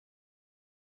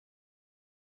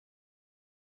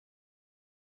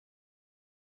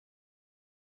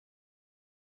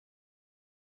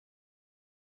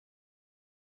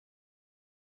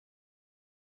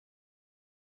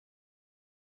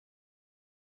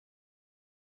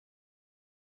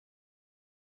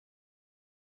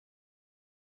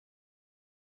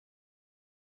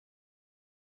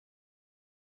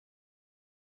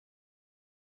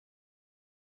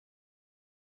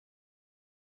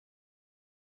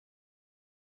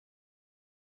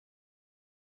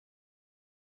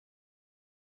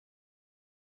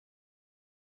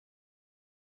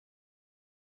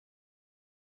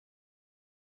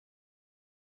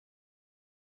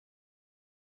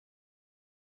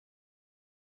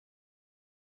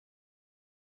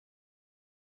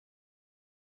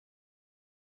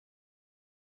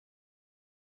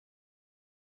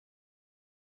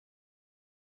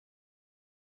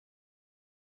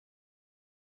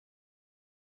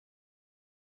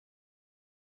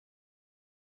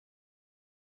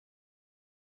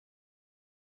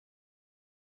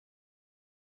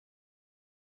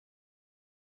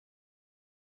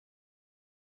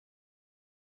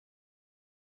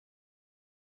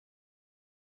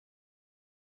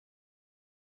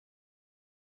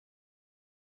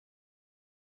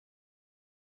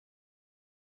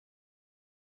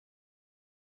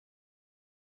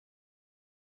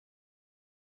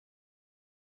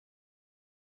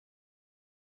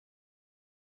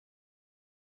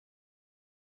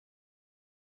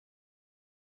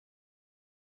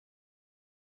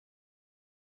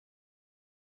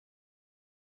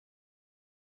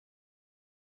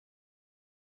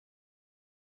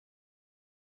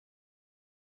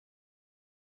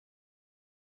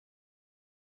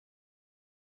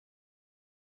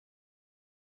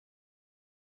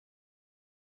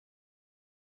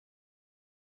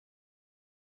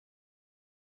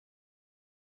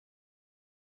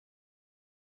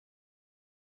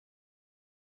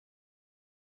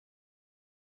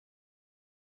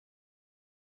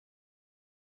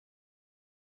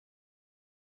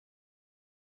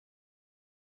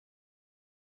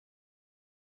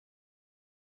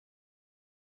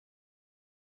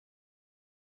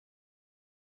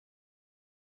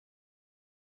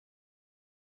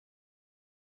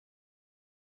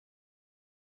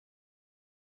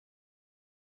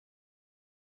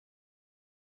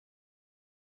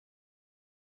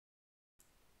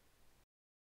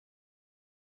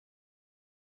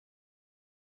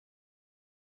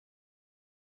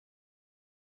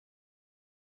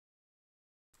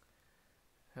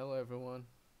Hello everyone.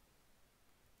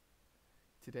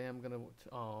 Today I'm gonna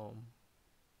talk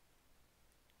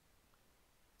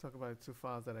about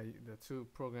the two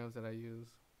programs that I use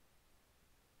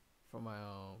for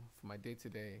my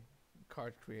day-to-day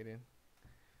card creating.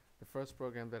 The first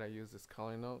program that I use is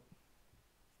Color Note.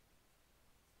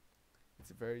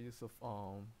 It's a very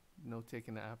useful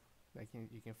note-taking app that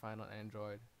you can find on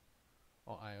Android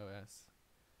or iOS.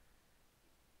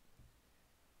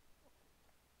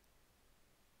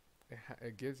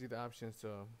 It gives you the options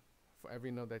to for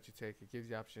every note that you take. It gives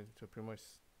you the option to pretty much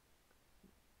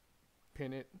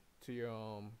pin it to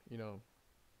your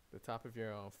the top of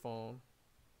your phone.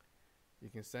 You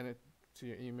can send it to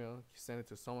your email. You can send it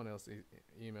to someone else's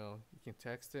email. You can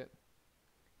text it,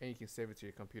 and you can save it to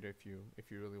your computer if you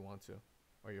really want to,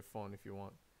 or your phone if you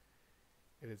want.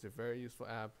 It is a very useful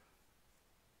app,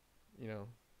 you know,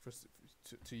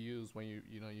 to use when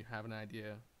you have an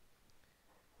idea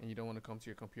and you don't want to come to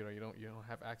your computer. You don't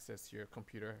have access to your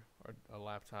computer or a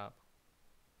laptop,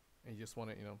 and you just want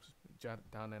to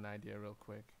jot down an idea real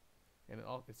quick. And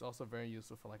it's also very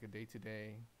useful for like a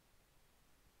day-to-day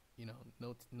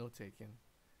note taking.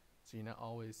 So you're not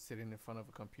always sitting in front of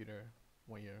a computer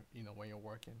when you're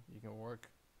working. You can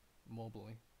work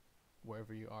mobily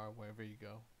wherever you are, wherever you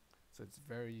go. So it's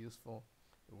very useful.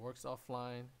 It works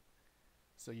offline,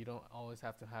 so you don't always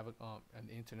have to have an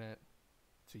internet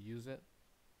to use it.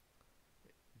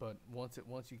 But once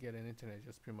you get an internet, it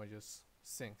just pretty much just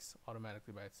syncs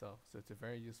automatically by itself. So it's a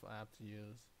very useful app to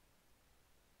use.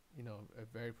 A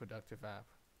very productive app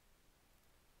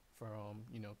for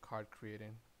card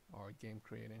creating or game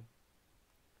creating,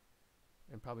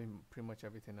 and probably pretty much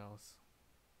everything else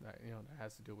that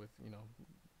has to do with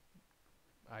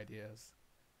ideas.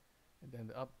 And then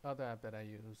the other app that I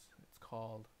use, it's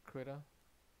called Krita,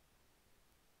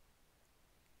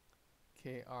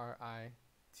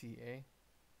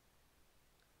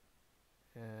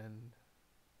 and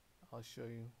I'll show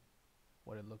you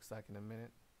what it looks like in a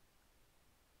minute.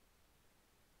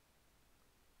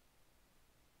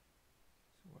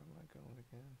 So where am I going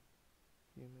again?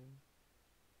 Human.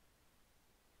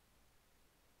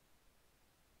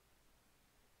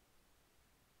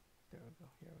 There we go.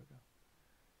 Here we go.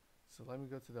 So let me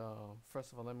go to the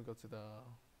first of all. Let me go to the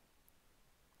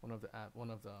one of the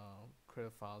Krita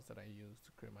files that I use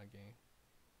to create my game.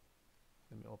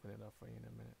 Let me open it up for you in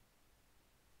a minute.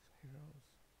 So heroes,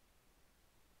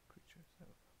 creatures.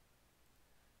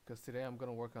 Because today I'm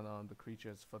gonna work on the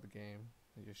creatures for the game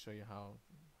and just show you how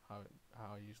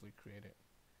I usually create it.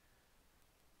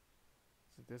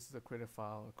 So this is a Krita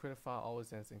file. A Krita file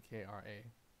always ends in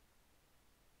KRA.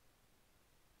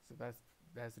 So that's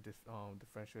the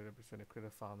differentiator between a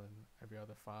Krita file and every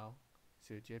other file.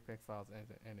 So your JPEG files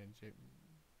end in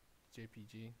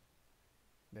JPG,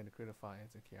 then the Krita file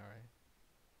ends in KRA.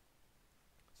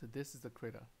 So this is the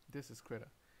Krita. This is Krita.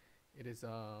 It is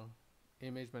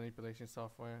image manipulation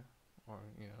software, or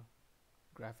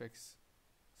graphics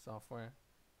software.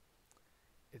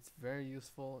 It's very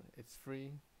useful. It's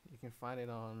free. You can find it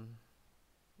on,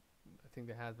 I think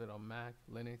they have it on Mac,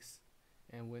 Linux,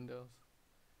 and Windows.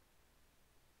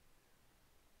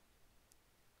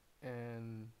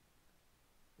 And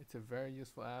it's a very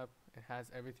useful app. It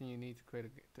has everything you need to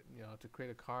create to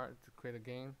create a card, to create a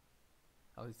game.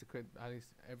 At least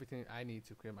everything I need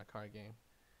to create my card game.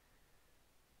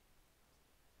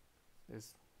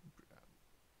 It's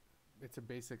it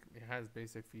has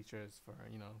basic features for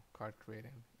card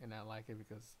creating, and I like it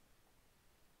because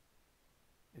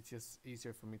it's just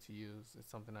easier for me to use. It's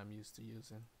something I'm used to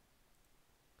using.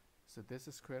 So this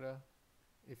is Krita.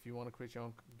 If you want to create your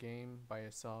own game by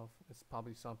yourself, it's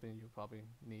probably something you probably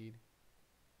need.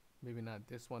 Maybe not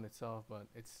this one itself, but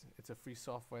it's a free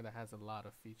software that has a lot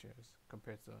of features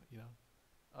compared to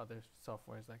other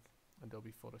softwares like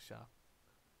Adobe Photoshop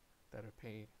that are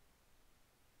paid.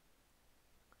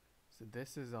 So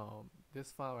this is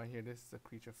this file right here. This is a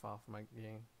creature file for my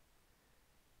game,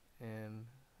 and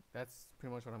that's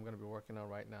pretty much what I'm going to be working on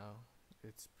right now.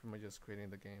 It's pretty much just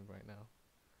creating the game right now.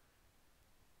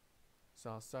 So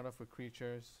I'll start off with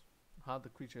creatures. How the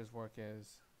creatures work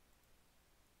is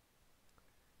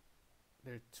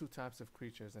there are two types of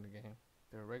creatures in the game.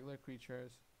 There are regular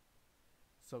creatures,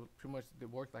 so pretty much they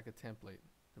work like a template.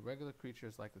 The regular creature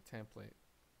is like a template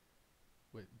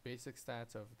with basic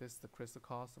stats of this is the crystal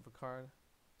cost of a card,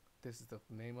 this is the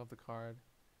name of the card,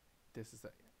 this is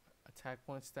the attack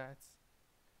point stats,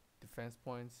 defense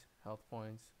points, health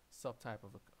points, subtype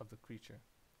of the creature,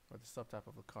 or the subtype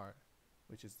of the card,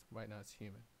 which is right now it's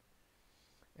human.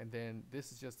 And then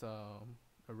this is just a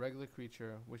regular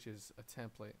creature, which is a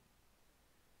template.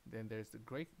 Then there's the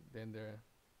great. Then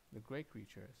the great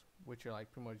creatures, which are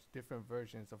like pretty much different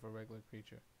versions of a regular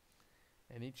creature.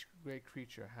 And each great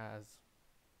creature has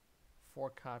 4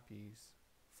 copies,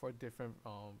 4 different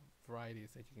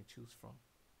varieties that you can choose from.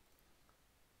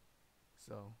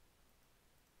 So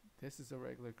this is a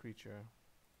regular creature,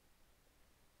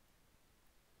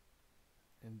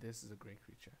 and this is a great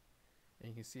creature. And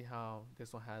you can see how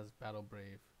this one has Battle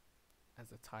Brave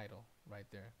as a title right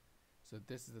there. So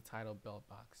this is the title belt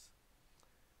box.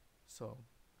 So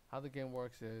how the game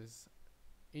works is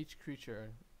each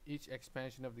creature, each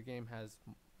expansion of the game has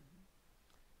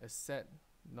a set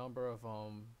number of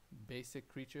basic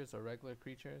creatures or regular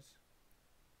creatures.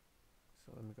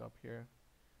 So let me go up here.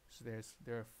 So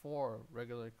there are 4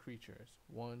 regular creatures.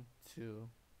 1, 2,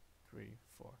 3,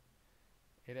 4.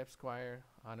 Adept Squire,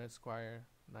 Honored Squire,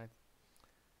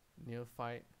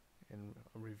 Neophyte, and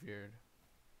Revered.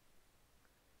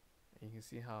 And you can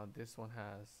see how this one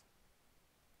has.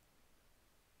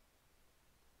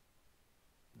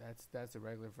 That's a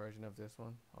regular version of this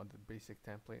one on the basic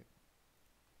template.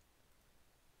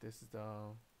 This is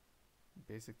the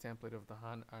basic template of the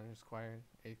Honored Squire.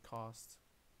 8 costs,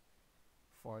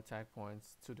 4 attack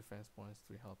points, 2 defense points,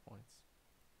 3 health points.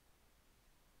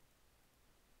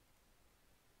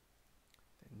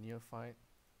 The Neophyte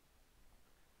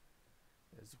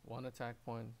is 1 attack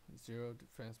point, 0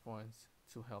 defense points,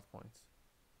 2 health points.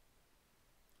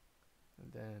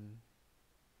 And then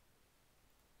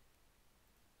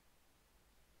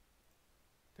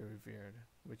the Revered,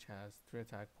 which has 3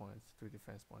 attack points, 3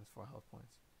 defense points, 4 health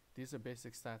points. These are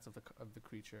basic stats of the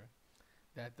creature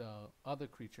that the other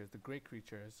creatures, the great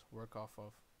creatures, work off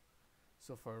of.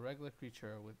 So for a regular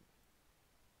creature with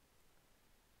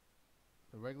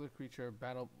the regular creature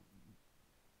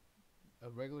a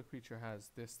regular creature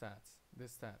has this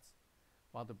stats,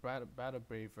 while the Battle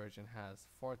Brave version has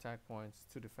 4 attack points,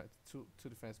 2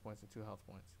 defense points, and 2 health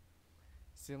points.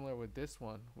 Similar with this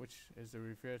one, which is the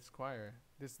Revered Squire.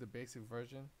 This is the basic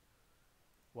version,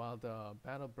 while the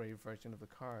Battle Brave version of the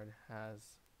card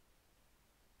has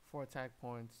 4 attack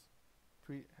points,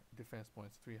 3 defense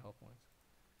points, 3 health points.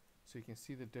 So you can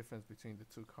see the difference between the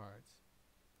 2 cards.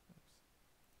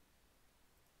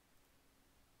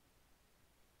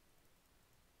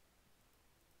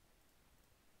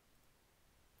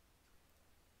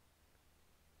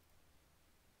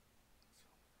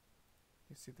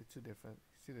 You see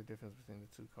the difference between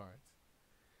the 2 cards.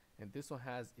 And this one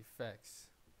has effects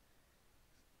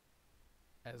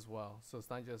as well. So it's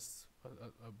not just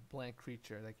a blank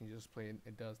creature that can just play and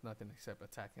it does nothing except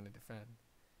attack and defend.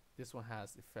 This one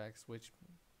has effects, which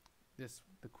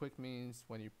the quick means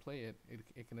when you play it,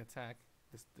 it can attack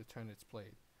the turn it's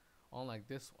played. Unlike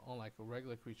a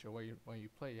regular creature where when you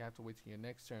play, you have to wait till your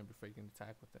next turn before you can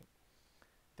attack with it.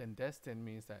 Then Destined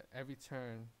means that every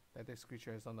turn that this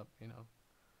creature is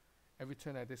every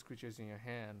turn that this creature is in your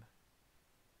hand,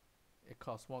 it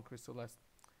costs 1 crystal less.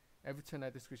 Every turn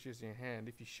that this creature is in your hand,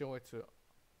 if you show it to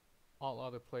all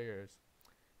other players,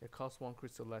 it costs 1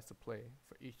 crystal less to play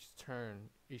for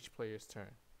each player's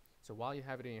turn. So while you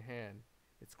have it in your hand,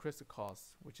 its crystal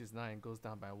cost, which is 9, goes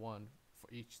down by 1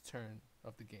 for each turn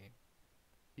of the game,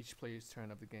 each player's turn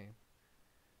of the game.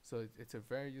 So it's a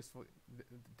very useful.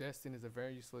 Destined is a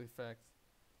very useful effect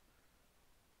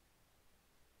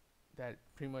that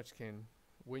pretty much can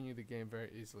win you the game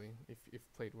very easily if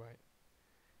played right.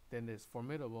 Then there's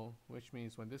Formidable, which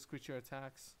means when this creature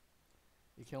attacks,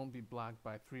 it can only be blocked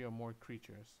by 3 or more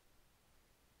creatures.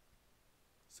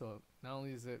 So not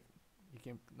only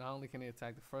can it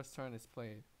attack the first turn it's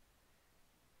played,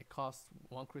 it costs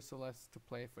 1 crystal less to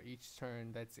play for each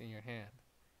turn that's in your hand.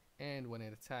 And when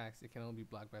it attacks, it can only be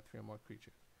blocked by 3 or more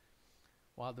creatures.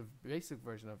 While the basic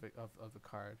version of the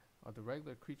card, or the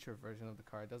regular creature version of the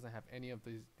card, doesn't have any of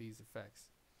these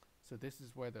effects. So this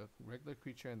is where the regular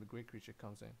creature and the great creature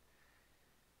comes in.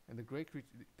 And the great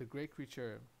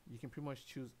creature, you can pretty much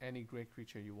choose any great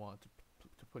creature you want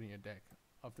to put in your deck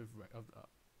of the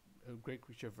great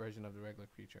creature version of the regular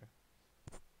creature.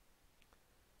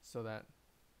 So that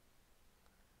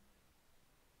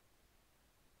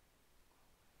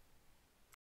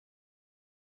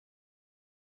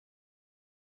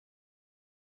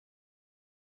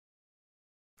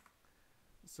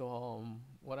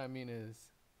what I mean is,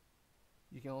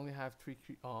 you can only have 3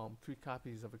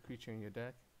 copies of a creature in your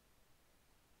deck,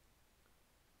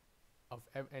 of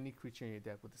any creature in your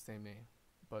deck with the same name.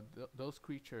 But those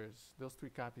 3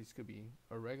 copies could be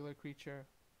a regular creature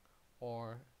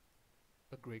or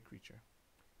a great creature.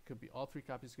 Could be all 3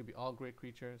 copies could be all great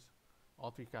creatures.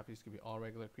 All 3 copies could be all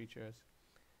regular creatures.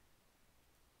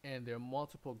 And there are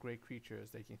multiple great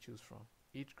creatures that you can choose from.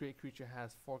 Each great creature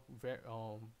has 4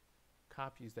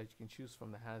 copies that you can choose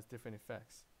from that has different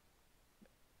effects.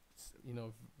 You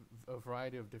know, a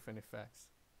variety of different effects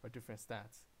or different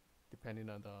stats, depending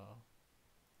on the.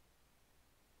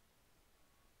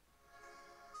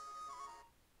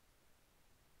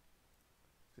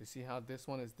 So you see how this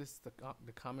one is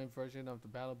the common version of the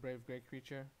Battle Brave Great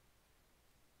Creature.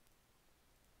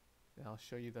 And I'll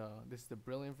show you this is the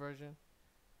brilliant version.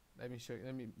 Let me show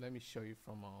you. Let me show you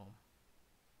from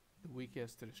the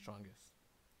weakest to the strongest.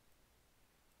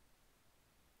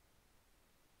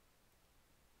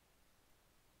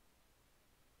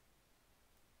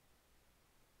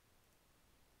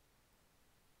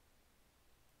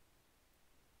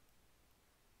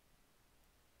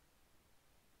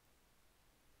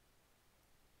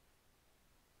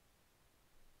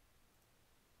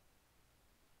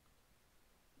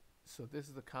 So this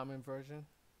is the common version.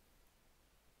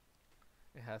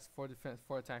 It has 4 defense,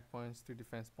 4 attack points, 3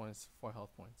 defense points, 4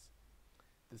 health points.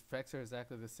 The effects are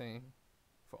exactly the same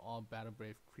for all Battle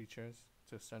Brave creatures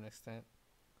to a certain extent,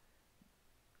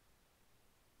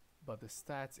 but the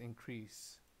stats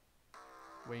increase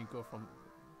when you go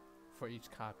for each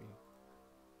copy.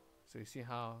 So you see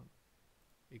how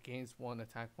it gains 1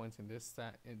 attack points in this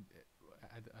stat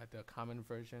at the common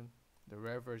version. The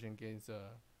rare version gains a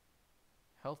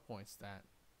health point stat,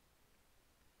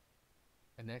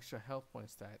 an extra health point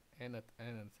stat, and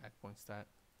an attack point stat.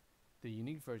 The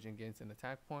unique version gains an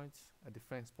attack points, a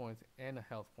defense point, and a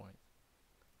health point.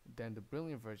 Then the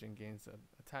brilliant version gains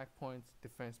attack points,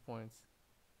 defense points,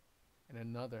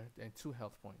 and 2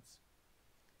 health points.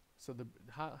 So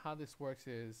how this works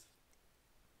is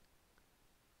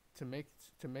to make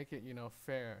it, you know,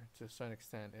 fair to a certain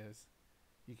extent, is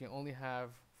you can only have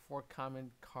 4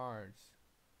 common cards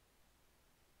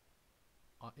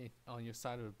on your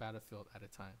side of the battlefield at a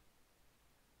time.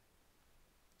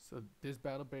 So this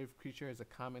Battle Brave creature is a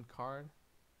common card.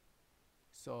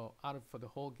 So for the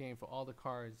whole game, for all the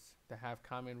cards that have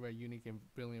common, rare, unique, and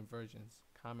brilliant versions,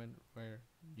 common, rare,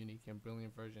 unique, and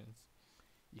brilliant versions,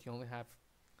 you can only have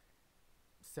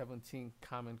 17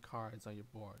 common cards on your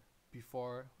board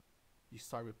before you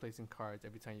start replacing cards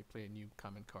every time you play a new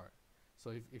common card. So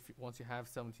if once you have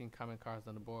 17 common cards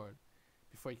on the board,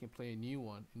 before you can play a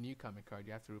new common card,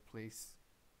 you have to replace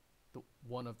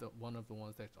one of the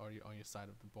ones that's already on your side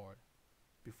of the board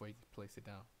before you can place it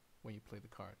down when you play the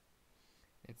card.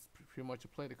 It's pretty much, to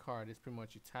play the card, it's pretty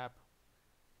much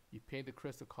you pay the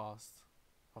crystal cost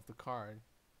of the card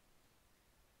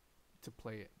to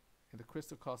play it. And the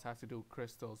crystal costs have to do with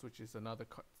crystals, which is another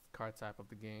card type of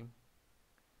the game,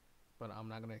 but I'm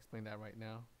not going to explain that right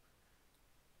now.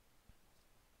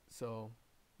 So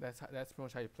that's pretty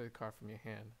much how you play the card from your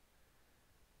hand.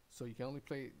 So you can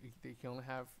only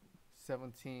have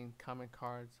 17 common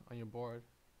cards on your board.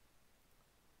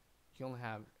 You can only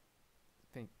have, I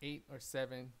think, 8 or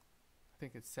 7. I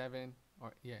think it's 7,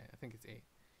 or yeah, I think it's 8.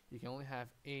 You can only have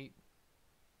 8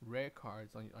 rare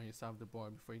cards on your side of the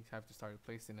board before you have to start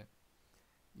replacing it.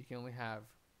 You can only have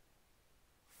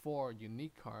 4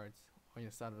 unique cards on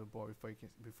your side of the board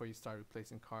before you start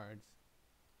replacing cards.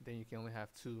 Then you can only have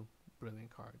 2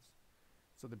 brilliant cards.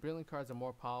 So the brilliant cards are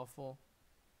more powerful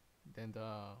than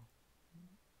the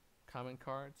common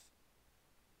cards.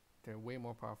 They're way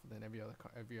more powerful than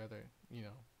every other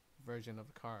version of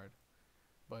the card.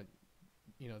 But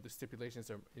the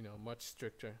stipulations are much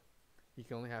stricter. You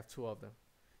can only have 2 of them.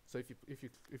 So if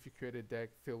you create a deck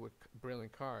filled with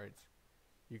brilliant cards,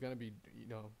 you're gonna be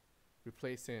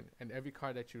replacing, and every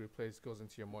card that you replace goes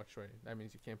into your mortuary. That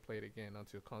means you can't play it again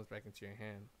until it comes back into your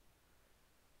hand.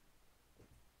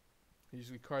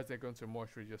 Usually cards that go into a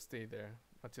mortuary just stay there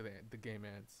until the game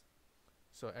ends.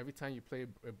 So every time you play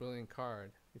a brilliant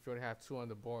card, if you already have 2 on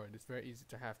the board, it's very easy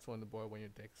to have 2 on the board when your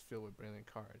deck's filled with brilliant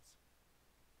cards.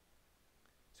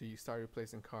 So you start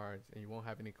replacing cards, and you won't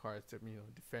have any cards to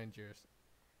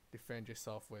defend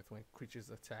yourself with when creatures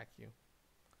attack you.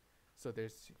 So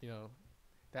there's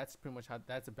that's pretty much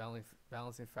that's a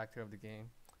balancing factor of the game.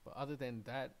 But other than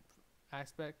that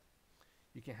aspect,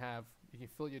 you can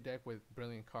fill your deck with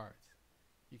brilliant cards.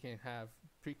 You can have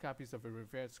 3 copies of a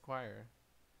Revered Squire,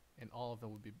 and all of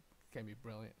them can be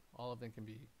brilliant. All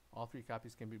 3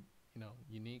 copies can be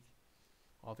unique.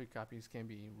 All 3 copies can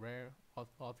be rare.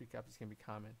 All 3 copies can be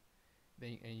common.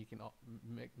 And you can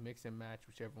mix and match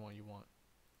whichever one you want.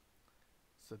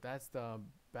 So that's the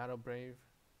Battle Brave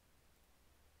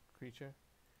creature.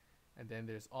 And then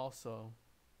there's also,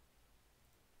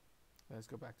 let's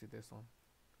go back to this one,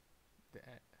 the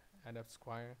Adept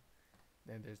Squire.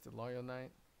 Then there's the Loyal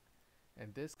Knight.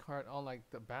 And this card, unlike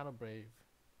the Battle Brave,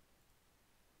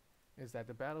 is that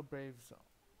the Battle Brave's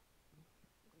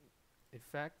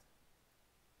effect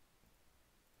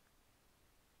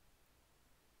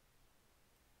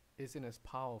isn't as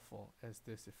powerful as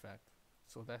this effect.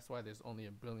 So that's why there's only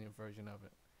a brilliant version of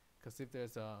it. Because if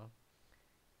there's a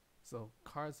so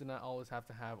cards do not always have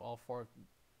to have all four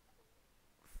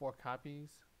copies.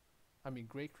 I mean,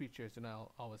 great creatures do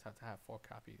not always have to have four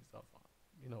copies of,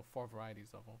 four varieties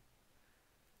of them.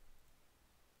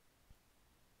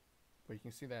 But you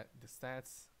can see that the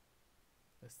stats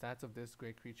of this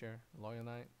great creature, Loyal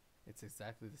Knight, it's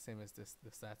exactly the same as the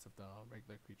stats of the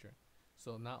regular creature.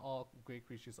 So not all great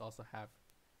creatures also have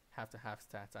to have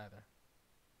stats either.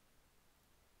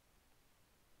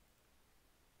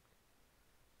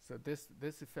 So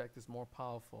this effect is more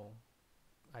powerful.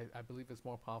 I believe it's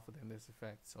more powerful than this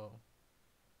effect. So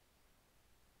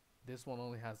this one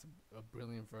only has a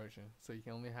brilliant version. So you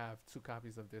can only have 2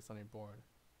 copies of this on your board.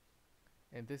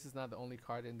 And this is not the only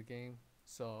card in the game.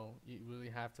 So you really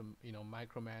have to,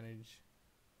 micromanage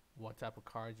what type of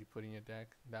cards you put in your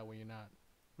deck. That way you're not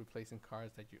replacing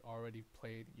cards that you already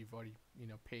played. You've already,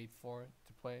 paid for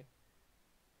to play.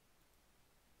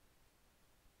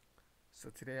 So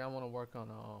today I want to work on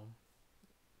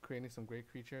creating some great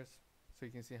creatures, so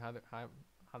you can see how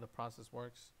the process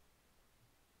works.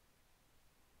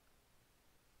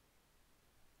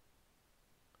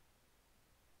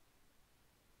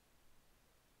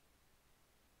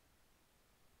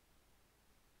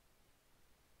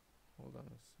 Hold on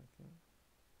a second.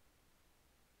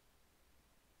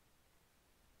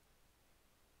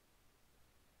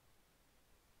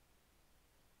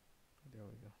 There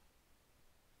we go.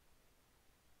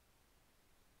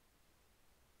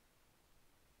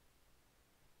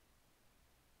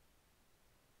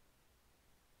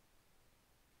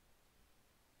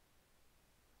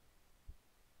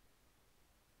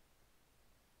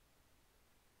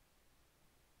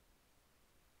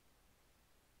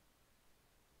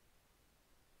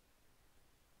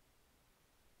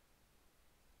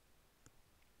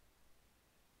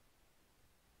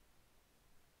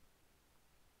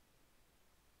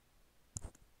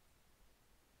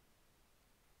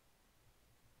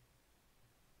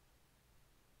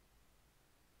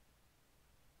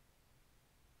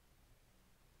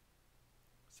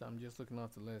 So I'm just looking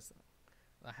off the list.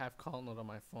 I have call note on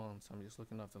my phone, so I'm just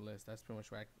looking off the list. That's pretty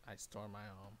much where I store my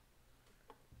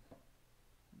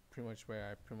pretty much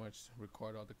where I pretty much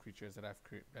record all the creatures that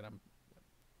I'm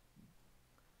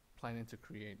planning to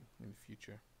create in the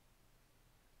future.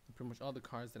 And pretty much all the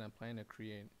cards that I'm planning to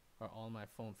create are on my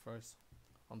phone first,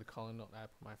 on the calling note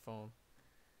app on my phone,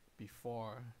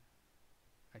 before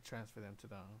I transfer them to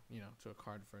the to a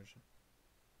card version.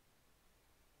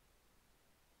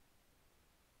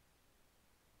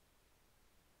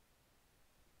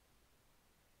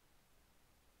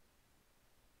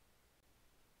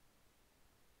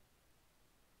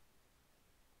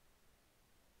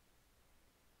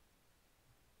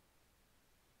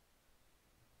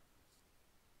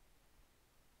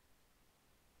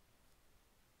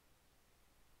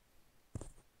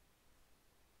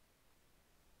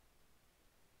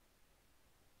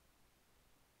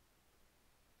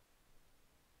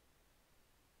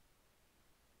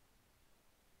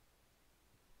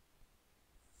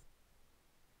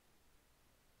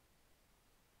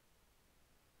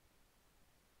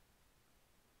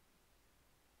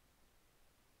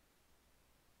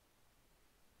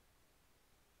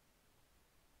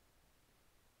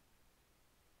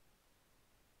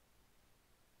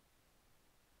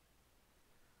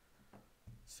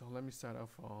 So let me start off.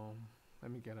 Let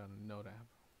me get a note app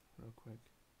real quick.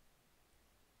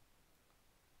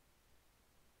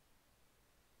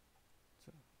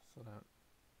 So that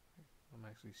I'm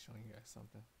actually showing you guys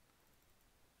something.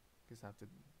 Guess I have to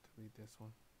delete this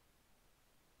one.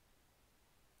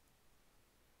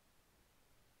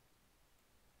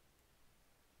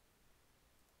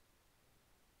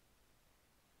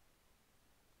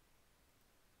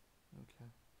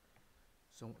 Okay.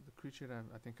 So the creature that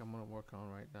I think I'm gonna work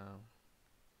on right now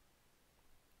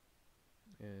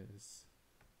is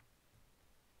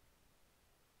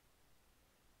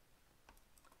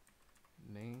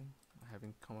name. I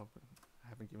haven't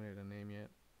given it a name yet.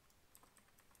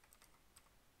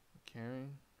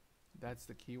 Caring. That's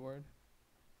the keyword.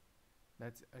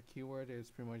 That's a keyword is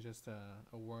pretty much just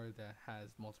a word that has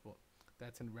multiple.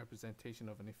 That's a representation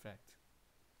of an effect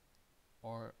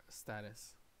or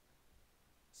status.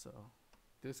 So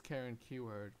this caring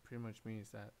keyword pretty much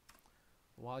means that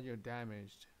while you're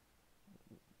damaged,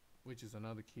 which is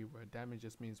another keyword, damage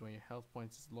just means when your health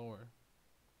points is lower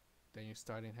than your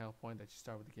starting health point that you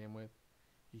start with the game with,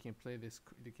 you can play this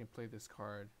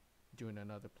card during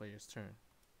another player's turn.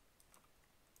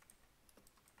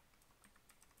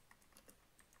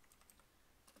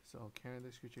 So carrying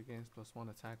this creature gains +1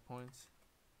 attack points.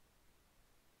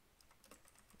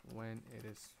 when it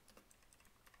is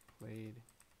played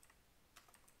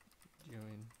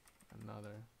during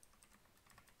another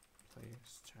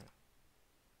player's turn.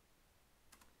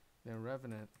 Then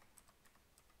Revenant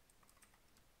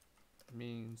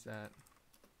means that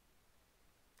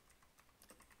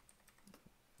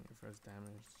your first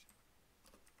damage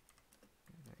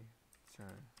in a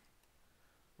turn.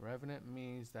 Revenant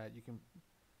means that you can,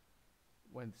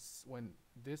 when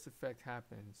this effect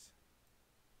happens,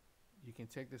 you can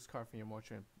take this card from your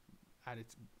mortuary and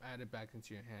add it back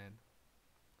into your hand.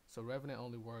 So Revenant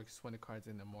only works when the card's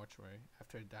in the mortuary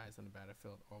after it dies on the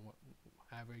battlefield, or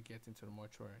however it gets into the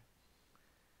mortuary.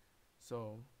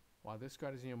 So while this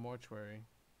card is in your mortuary,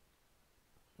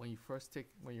 when you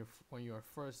are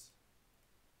first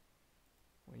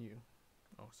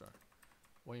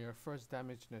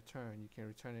damaged in a turn, you can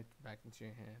return it back into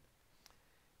your hand.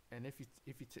 And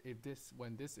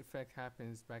when this effect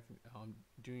happens back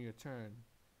during your turn,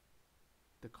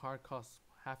 the card costs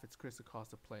half its crystal cost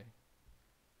to play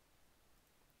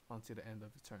until the end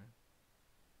of the turn.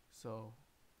 So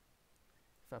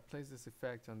if I place this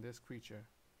effect on this creature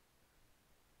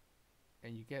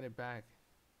and you get it back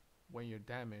when you're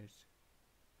damaged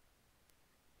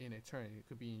in a turn, it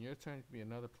could be in your turn, it could be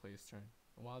another player's turn.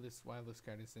 While this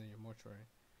card is in your mortuary,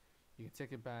 you can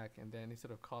take it back, and then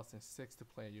instead of costing 6 to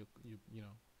play, you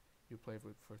play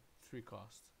for 3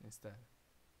 costs instead.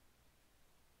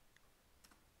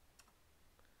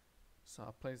 So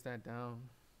I'll place that down.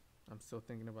 I'm still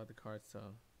thinking about the cards,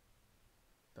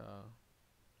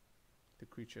 the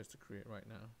creatures to create right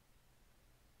now.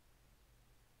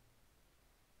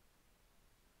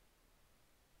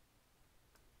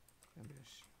 Gonna be a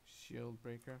shield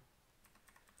breaker.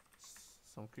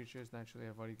 Some creatures, naturally,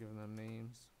 I've already given them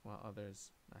names, while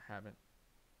others I haven't.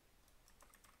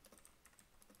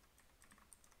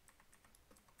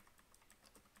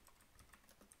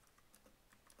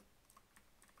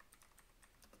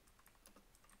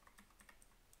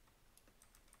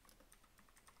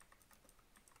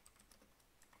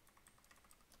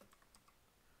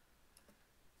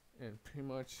 And pretty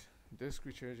much, this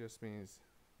creature just means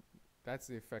that's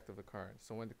the effect of the card.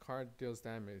 So when the card deals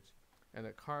damage, and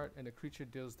the creature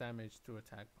deals damage through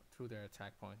their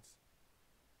attack points.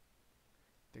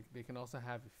 They can also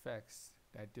have effects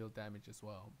that deal damage as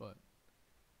well, but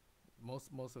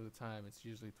most of the time it's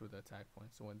usually through the attack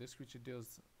point. So when this creature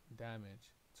deals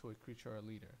damage to a creature or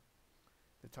leader,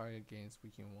 the target gains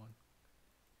weaken 1.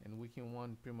 And weaken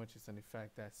 1 pretty much is an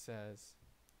effect that says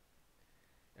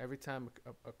every time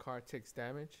a card takes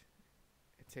damage,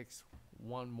 it takes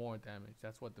 1 more damage.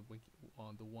 That's what the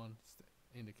 1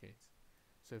 indicates.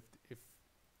 So if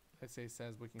let's say it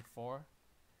says weaken 4,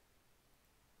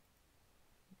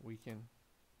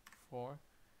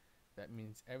 that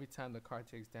means every time the card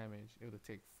takes damage, it will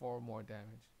take 4 more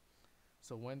damage.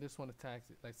 So when this one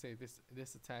attacks, let's say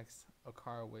this attacks a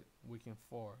card with weaken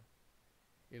 4,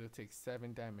 it'll take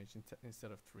 7 damage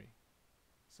instead of 3.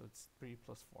 So it's 3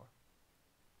 plus 4.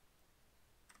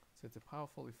 So it's a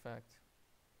powerful effect.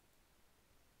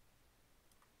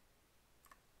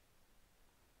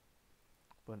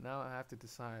 But now I have to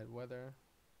decide whether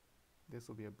this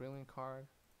will be a brilliant card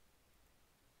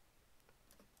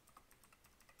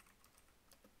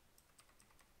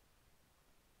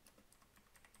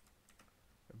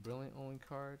a brilliant only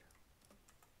card,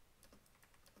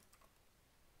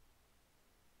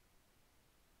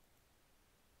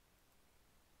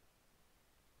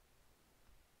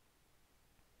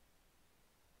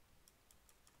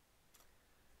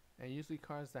 and usually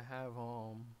cards that have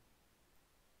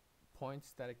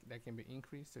points that can be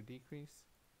increased or decreased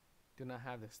do not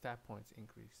have the stat points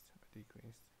increased or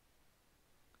decreased.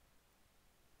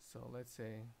 So let's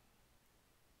say,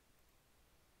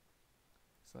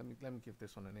 so let me give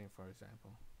this one a name, for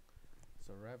example.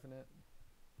 So Revenant,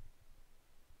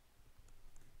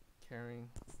 carrying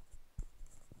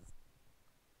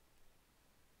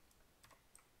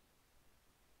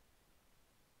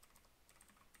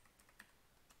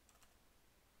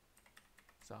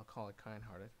so I'll call it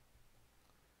kind-hearted.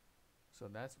 So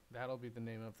that'll be the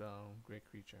name of the great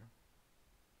creature.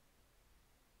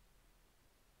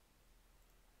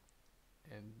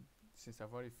 And since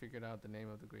I've already figured out the name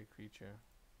of the great creature,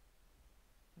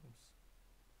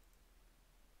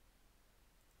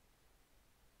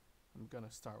 I'm gonna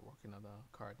start working on the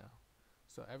card now.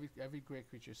 So every great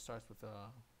creature starts with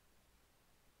a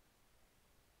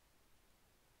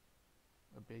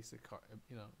basic card,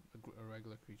 a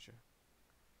regular creature.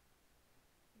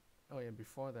 Oh yeah,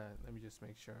 before that, let me just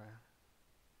make sure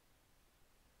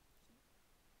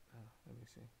let me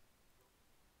see.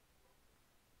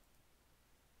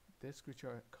 This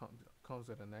creature comes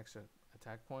with an extra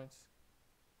attack points.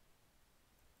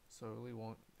 So it really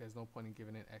won't. There's no point in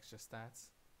giving it extra stats.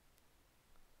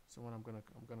 So when I'm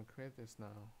gonna create this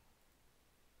now,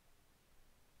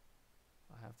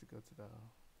 I have to go to the.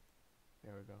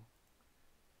 There we go.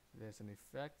 So there's an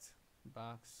effect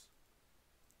box,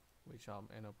 which I'll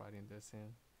end up writing this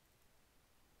in.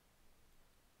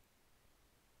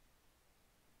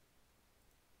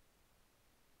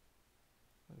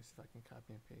 Let me see if I can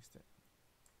copy and paste it.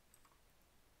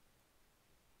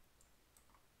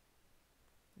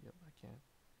 Yep, I can.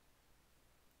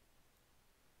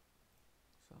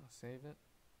 So I'll save it.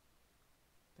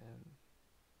 Then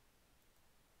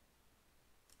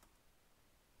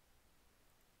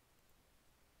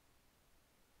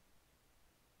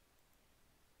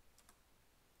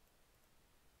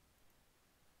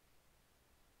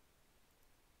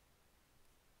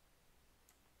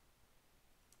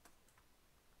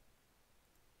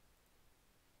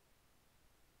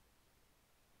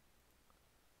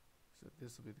so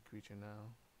this will be the creature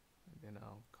now, and then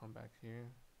I'll come back here.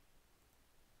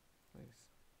 Place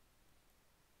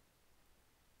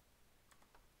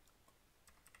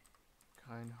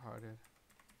kind-hearted.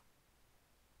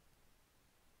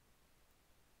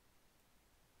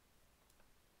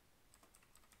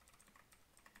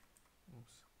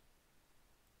 Oops.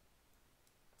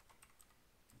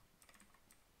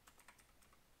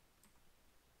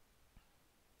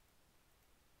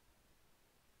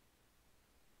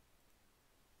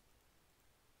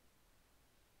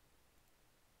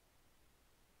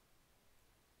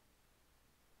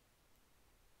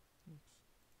 Oops.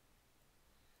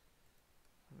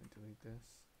 Let me delete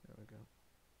this. There we go.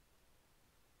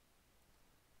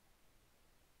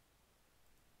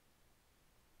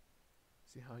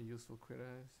 See how useful critter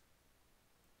is?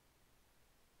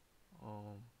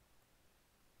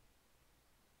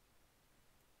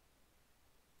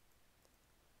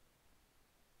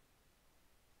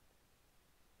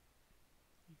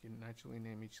 You can naturally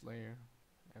name each layer.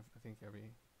 I think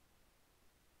every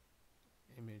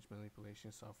image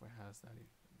manipulation software has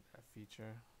that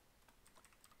feature.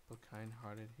 Put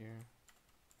kind-hearted here,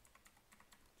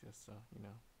 just you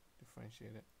know,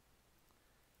 differentiate it.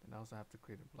 Then I also have to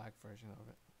create a black version of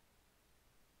it.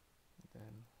 And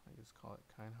then I just call it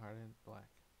kind-hearted black.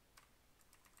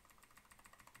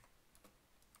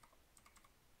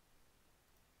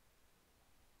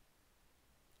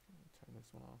 Turn this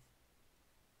one off.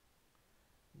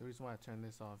 The reason why I turn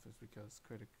this off is because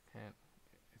critic can't.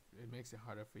 It makes it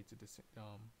harder for you to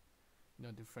you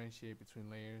know, differentiate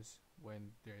between layers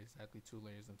when there are exactly two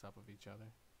layers on top of each other.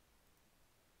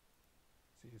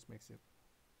 So it just makes it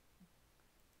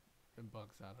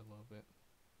bugs out a little bit.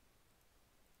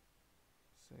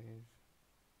 Save.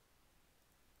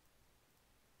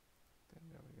 Then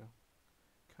there we go.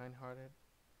 Kind-hearted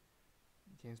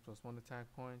gains +1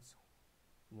 attack points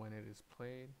when it is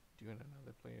played during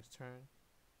another player's turn.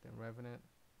 Then Revenant,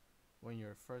 when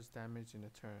you're first damaged in a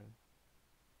turn.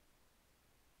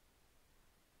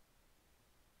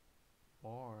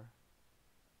 Or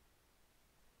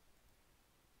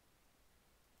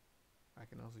I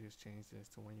can also just change this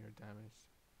to when you're damaged.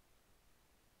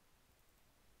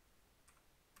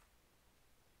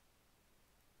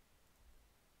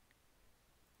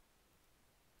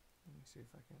 Let me see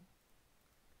if I can.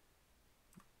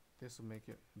 This will make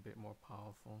it a bit more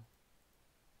powerful,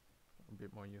 a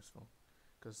bit more useful,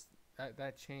 because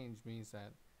that change means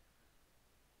that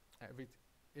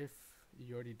if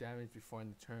you already damaged before in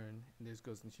the turn, and this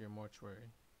goes into your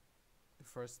mortuary. The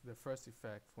first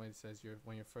effect when it says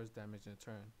when you're first damaged in a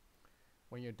turn,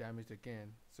 when you're damaged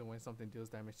again. So when something deals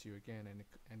damage to you again,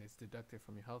 and it's deducted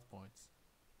from your health points,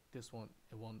 the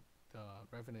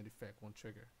Revenant effect won't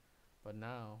trigger. But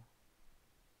now,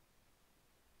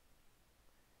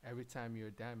 every time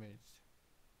you're damaged,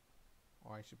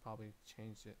 or I should probably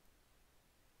change it.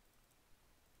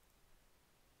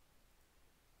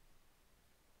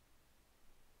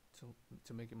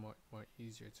 To make it more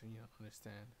easier to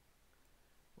understand,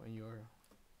 when you are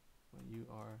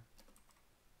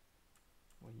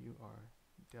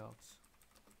dealt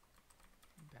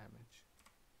damage,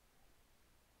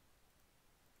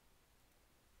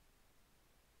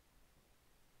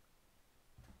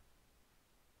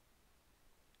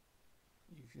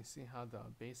 you can see how the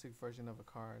basic version of a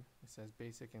card, it says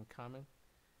basic and common,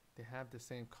 they have the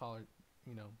same color,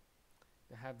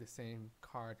 they have the same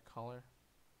card color.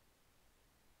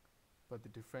 But the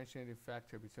differentiating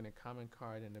factor between a common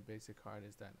card and a basic card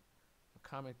is that a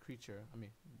common creature,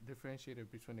 differentiator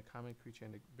between the common creature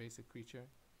and the basic creature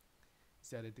is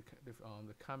that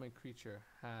the common creature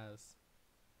has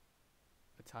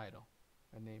a title,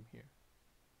 a name here.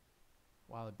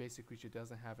 while a basic creature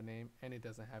doesn't have a name and it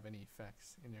doesn't have any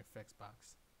effects in their effects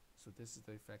box. So this is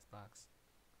the effects box.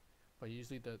 But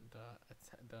usually the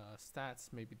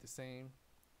stats may be the same,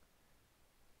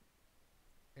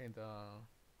 and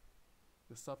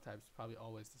the subtype is probably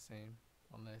always the same,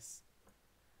 unless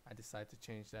I decide to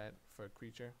change that for a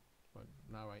creature, but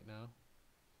not right now.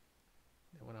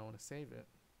 Then when I want to save it,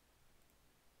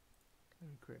 let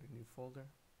me create a new folder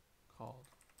called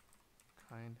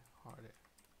kind-hearted.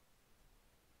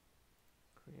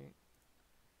 Create.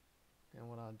 Then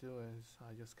what I'll do is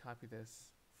I'll just copy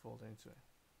this folder into it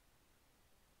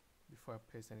before I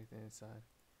paste anything inside.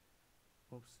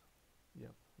 Oops.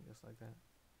 Yep, just like that.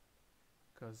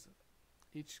 Because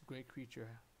each great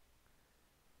creature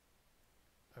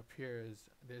appears,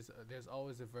 there's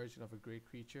always a version of a great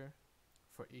creature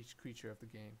for each creature of the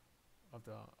game, of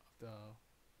the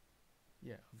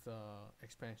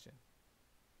expansion.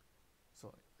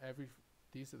 So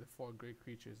these are the 4 great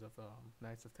creatures of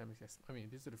Knights of Themis.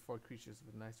 These are the 4 creatures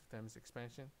of the Knights of Themis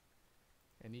expansion,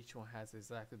 and each one has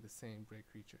exactly the same great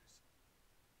creatures.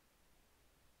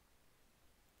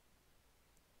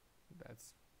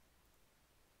 That's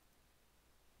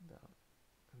that,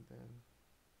 and then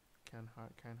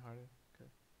kind-hearted.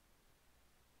 Okay.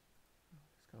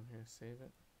 Let's come here, save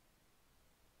it.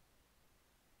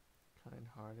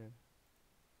 Kind-hearted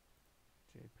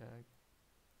JPEG.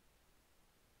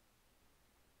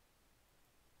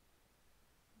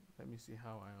 Let me see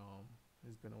how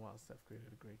it's been a while since I've created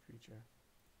a great creature.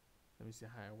 Let me see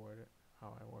how I word it.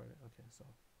 Okay, so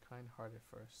kind-hearted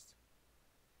first.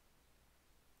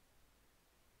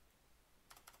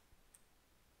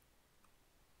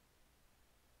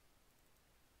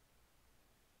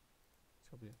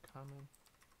 So it'll be a common,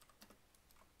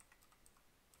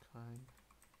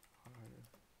 kind-hearted.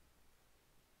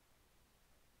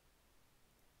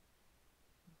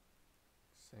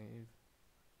 Save.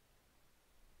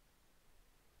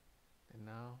 And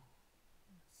now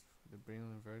it's for the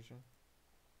brilliant version,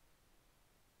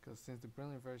 because since the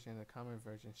brilliant version and the common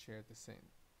version share the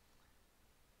same,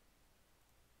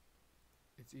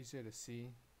 it's easier to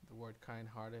see the word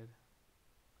kind-hearted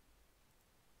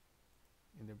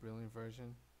in the brilliant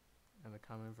version and the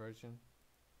common version.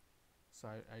 So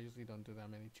I usually don't do that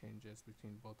many changes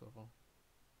between both of them.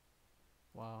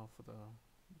 While for the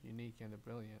unique and the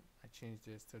brilliant, I changed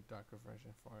this to a darker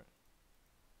version for it,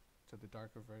 to the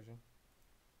darker version.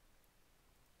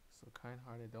 So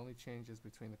kind-hearted, the only changes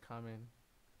between the common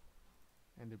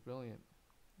and the brilliant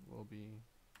will be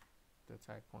the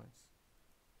attack points.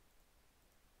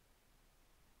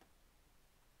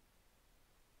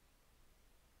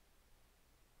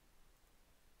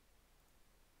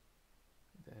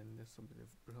 Then this will be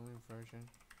the brilliant version.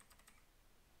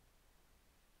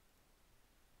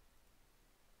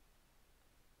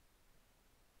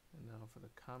 And now for the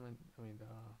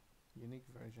the unique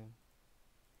version.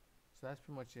 So that's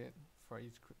pretty much it for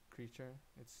each creature.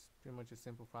 It's pretty much a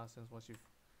simple process.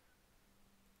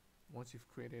 Once you've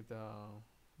created the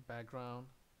background,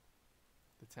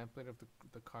 the template of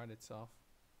the card itself,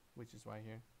 which is right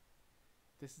here.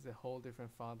 This is a whole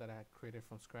different file that I had created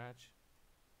from scratch,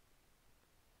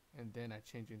 and then I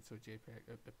changed it into a JPEG,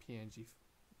 a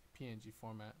PNG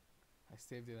format. I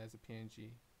saved it as a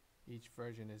PNG. Each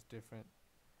version is different,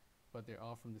 but they're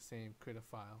all from the same CRITA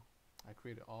file. I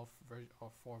created all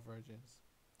 4 versions,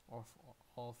 or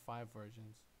all 5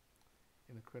 versions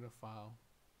in the CRITA file.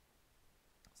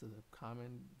 So the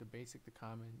common, the basic, the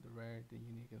common, the rare, the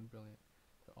unique, and the brilliant,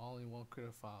 they're all in one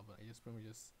CRITA file. But I just pretty much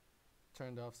just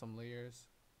turned off some layers,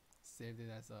 saved it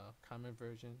as a common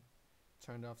version,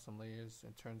 turned off some layers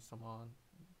and turned some on.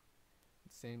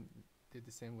 Did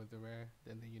the same with the rare,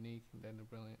 then the unique, and then the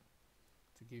brilliant,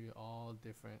 to give you all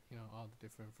different, all the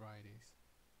different varieties.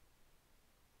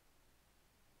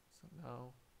 So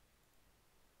now,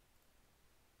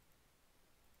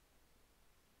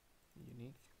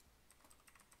 unique.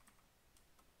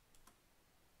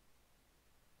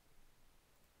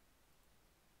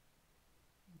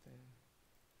 Then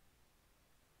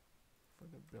for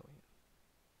the brilliant.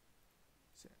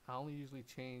 So I only usually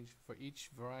change for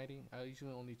each variety. I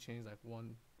usually only change like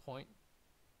 1 point,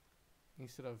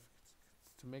 instead of,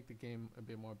 to make the game a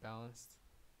bit more balanced,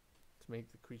 to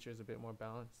make the creatures a bit more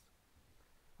balanced.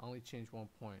 I only change 1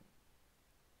 point,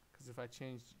 because if I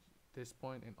change this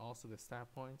point and also the stat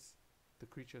points, the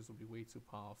creatures will be way too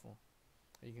powerful.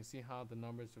 And you can see how the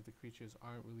numbers of the creatures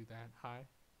aren't really that high.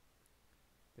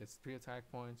 There's 3 attack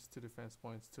points, 2 defense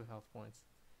points, 2 health points.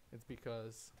 It's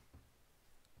because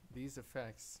these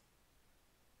effects,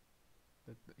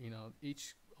 that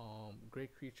each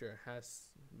great creature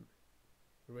has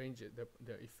range it.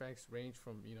 The effects range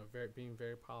from being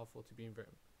very powerful to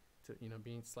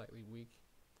being slightly weak.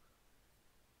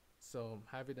 So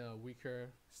having a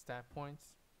weaker stat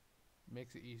points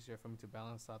makes it easier for me to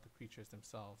balance out the creatures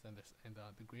themselves and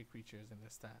the great creatures and their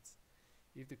stats.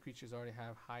 If the creatures already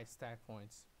have high stat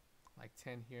points, like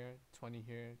 10 here, 20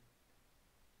 here,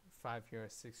 5 here,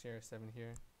 6 here, 7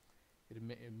 here, it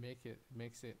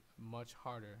makes it much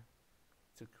harder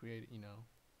to create,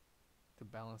 to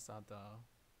balance out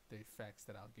the effects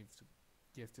that I'll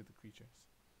give to the creatures.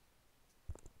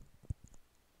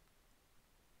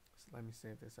 So let me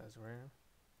save this as rare.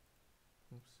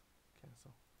 Oops,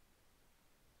 cancel.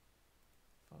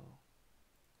 File,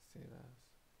 save as.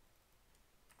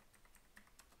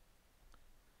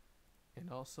 And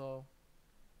also,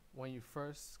 when you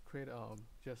first create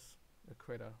just a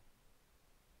critter,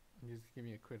 I'm just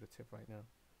giving you a critter tip right now.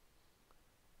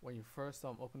 When you first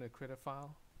open a critter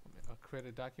file, a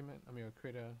critter document, a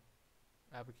critter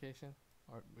application,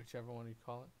 or whichever one you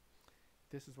call it,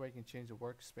 this is where you can change the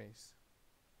workspace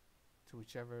to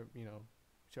whichever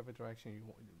direction you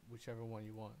want, whichever one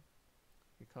you want.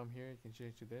 You come here, you can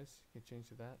change to this, you can change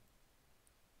to that.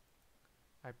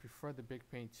 I prefer the big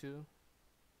paint too.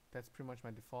 That's pretty much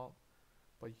my default,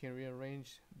 but you can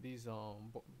rearrange these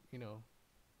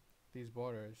these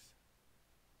borders,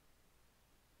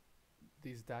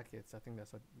 these dockets. I think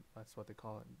that's what they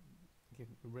call it. You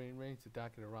can rearrange the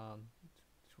docket around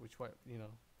to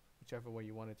whichever way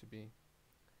you want it to be,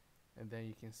 and then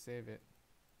you can save it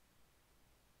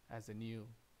as a new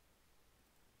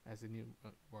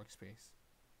workspace.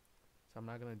 So I'm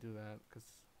not gonna do that because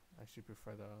I should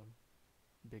prefer the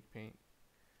big paint.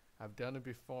 I've done it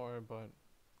before, but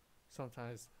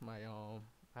sometimes my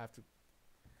I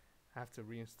have to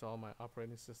reinstall my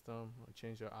operating system or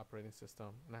change the operating system,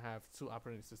 and I have 2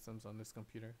 operating systems on this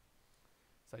computer,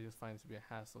 so I just find it to be a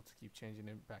hassle to keep changing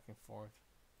it back and forth.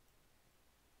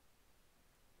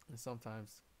 And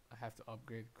sometimes I have to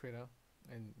upgrade Critter,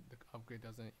 and the upgrade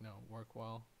doesn't work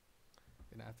well.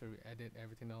 Then I have to edit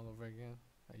everything all over again.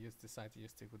 I just decide to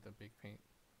just stick with the big paint.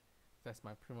 That's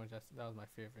that was my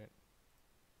favorite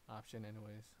option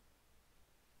anyways.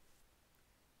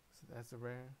 So that's the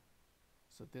rare.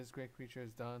 So this great creature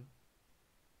is done.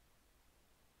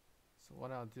 So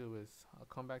what I'll do is I'll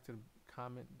come back to the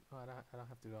comment. I don't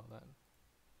have to do all that.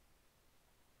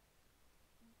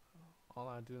 All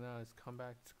I'll do now is come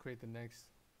back to create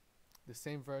the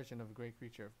same version of a great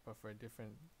creature, but for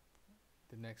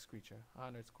the next creature.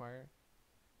 Honored Squire.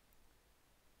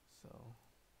 So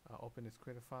I'll open this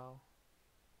critter file.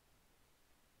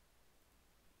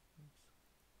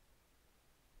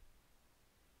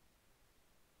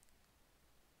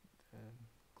 And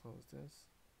close this.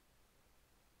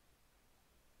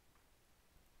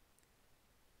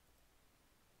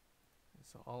 And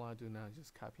so all I do now is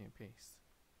just copy and paste.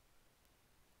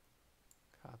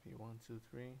 Copy 1, 2,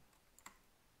 3.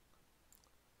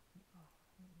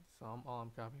 So all I'm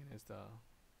copying is the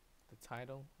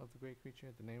title of the great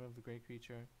creature, the name of the great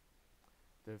creature,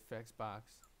 the effects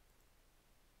box,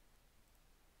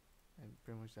 and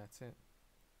pretty much that's it.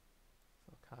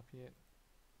 So copy it.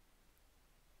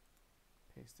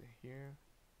 Paste it here.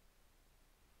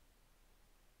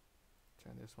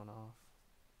 Turn this one off.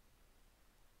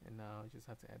 And now I just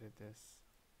have to edit this.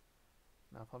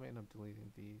 Now I'll probably end up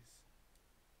deleting these,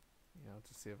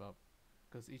 to save up,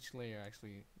 because each layer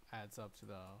actually adds up to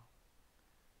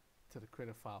the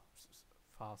critter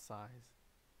file size.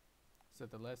 So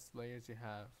the less layers you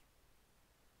have,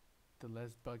 the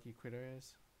less buggy critter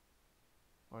is,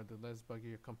 or the less buggy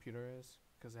your computer is,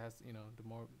 because it has, the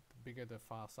bigger the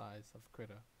file size of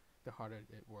critter, the harder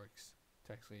it works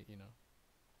to actually,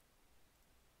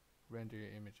 render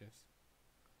your images.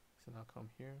 So now come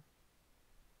here.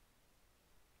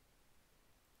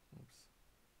 Oops.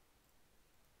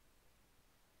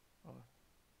 Oh,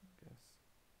 I guess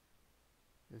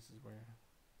this is where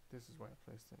I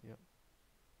placed it. Yep.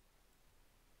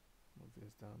 Move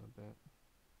this down a bit.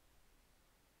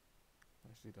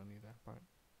 Actually, don't need that part.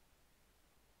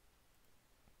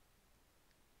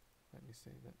 Let me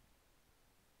save it.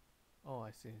 Oh,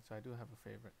 I see. So I do have a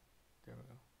favorite. There we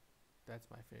go. That's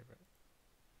my favorite.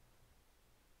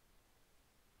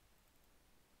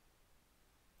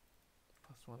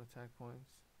 +1 attack points.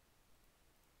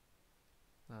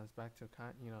 Now it's back to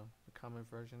the common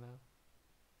version now.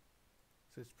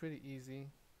 So it's pretty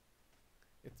easy.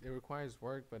 It requires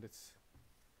work, but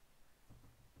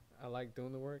I like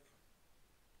doing the work.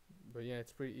 But yeah,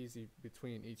 it's pretty easy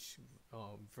between each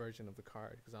version of the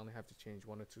card, because I only have to change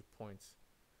 1 or 2 points,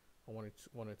 or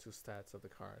one or two stats of the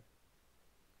card.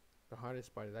 The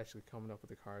hardest part is actually coming up with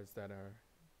the cards that are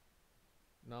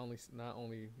not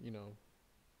only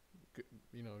good,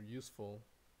 useful,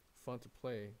 fun to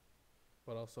play,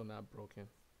 but also not broken.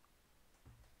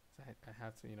 So I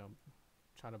have to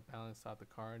try to balance out the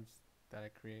cards that I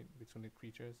create between the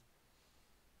creatures.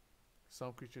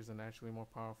 Some creatures are naturally more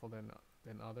powerful than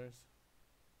others.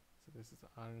 So this is the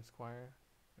Iron Squire.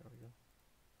 There we go.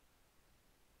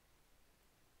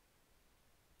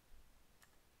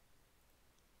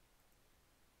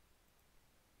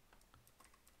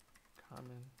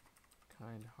 Common,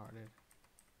 kind-hearted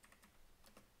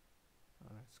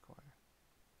Iron Squire.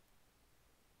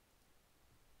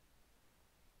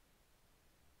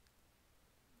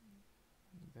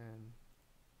 And then,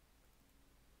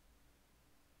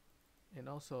 and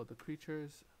also the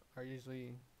creatures are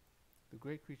usually the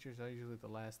great creatures are usually the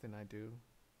last thing I do,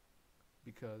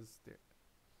 because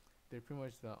they're pretty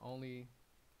much the only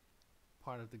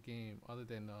part of the game other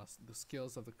than the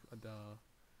skills of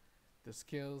the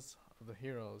skills of the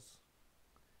heroes.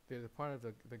 They're the part of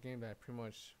the game that pretty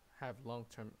much have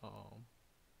long-term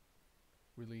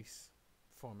release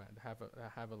format. Have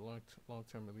a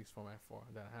long-term release format for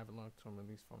that. I have a long-term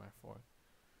release format for.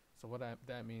 So what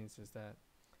that means is that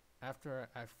after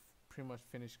I've pretty much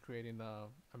finished creating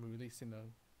I'm releasing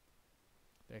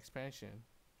the expansion,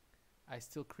 I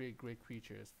still create great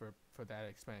creatures for that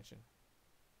expansion.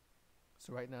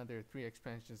 So right now there are 3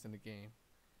 expansions in the game: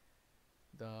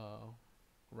 the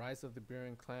Rise of the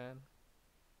Burin Clan,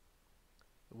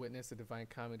 the Witness of Divine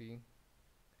Comedy,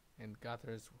 and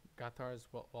Gathar's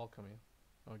Welcoming,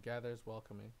 or Gather's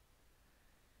Welcoming.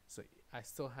 So I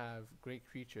still have great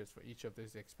creatures for each of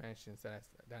these expansions that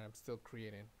I'm still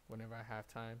creating whenever I have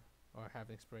time or have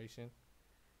inspiration,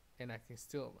 and I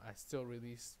still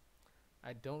release.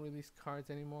 I don't release cards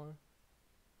anymore,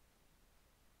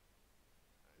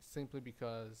 simply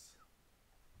because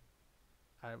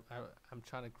I'm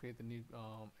trying to create the new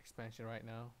expansion right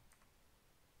now.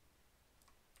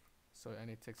 So, and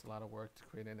it takes a lot of work to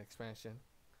create an expansion,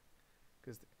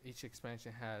 because each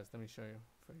expansion has, let me show you,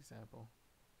 for example.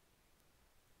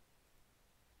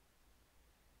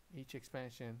 Each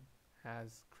expansion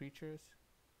has creatures,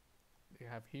 they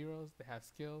have heroes, they have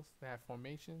skills, they have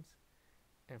formations,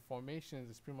 and formations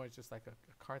is pretty much just like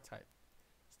a card type.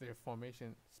 So there are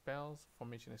formation spells,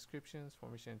 formation inscriptions,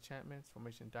 formation enchantments,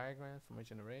 formation diagrams,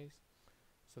 formation arrays.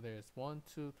 So there's 1,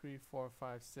 2, 3, 4,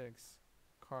 5, 6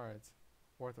 cards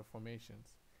worth of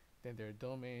formations. Then there are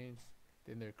domains,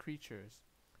 then there are creatures,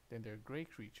 then there are great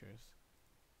creatures,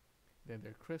 then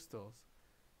there are crystals.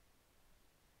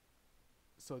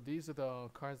 So these are the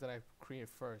cards that I create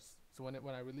first. So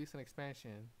when I release an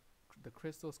expansion, the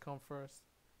crystals come first,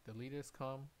 the leaders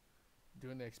come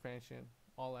during the expansion,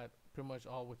 all at pretty much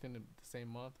all within the same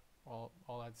month, all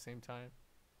at the same time.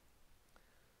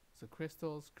 So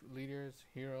crystals, leaders,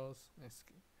 heroes, and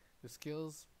the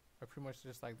skills are pretty much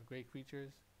just like the great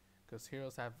creatures, because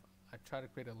heroes I try to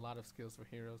create a lot of skills for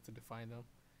heroes to define them.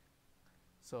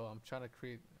 So I'm trying to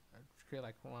create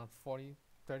like around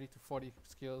 30 to 40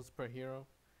 skills per hero,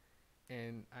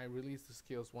 and I release the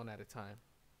skills one at a time.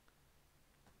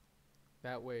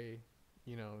 That way,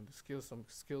 some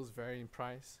skills vary in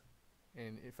price,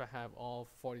 and if I have all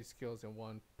 40 skills in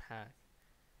one pack,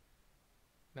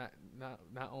 not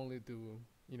only do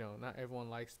not everyone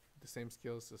likes the same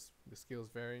skills, the skills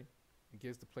vary. It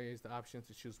gives the players the option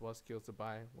to choose what skills to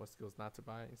buy, what skills not to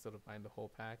buy, instead of buying the whole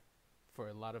pack for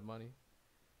a lot of money.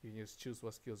 You can just choose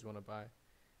what skills you want to buy.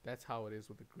 That's how it is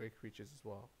with the great creatures as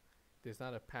well. There's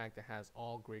not a pack that has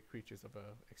all great creatures of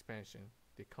a expansion.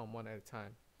 They come one at a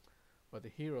time. But the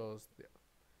heroes,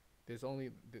 there's only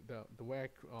the way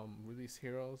I release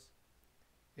heroes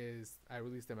is I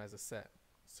release them as a set.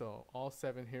 So all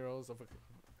 7 heroes of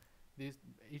these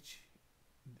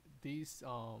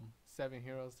 7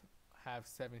 heroes have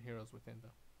 7 heroes within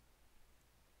them.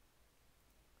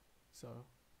 So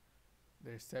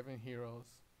there's 7 heroes.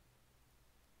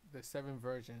 There's 7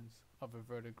 versions of a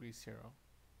verdigris hero,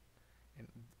 and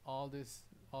all these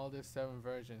 7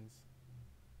 versions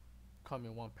come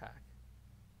in one pack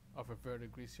of a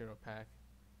verdigris hero pack.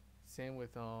 Same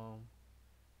with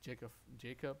Jacob,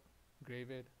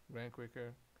 Gravid,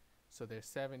 Grandquicker. So there's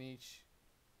 7 each,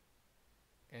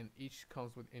 and each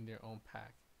comes within their own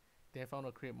pack. Then if I want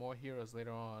to create more heroes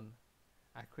later on,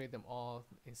 I create them all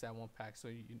inside one pack. So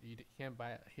you can't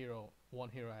buy one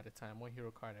hero at a time, one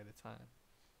hero card at a time.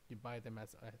 You buy them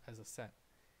as a set.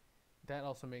 That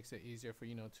also makes it easier for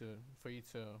you to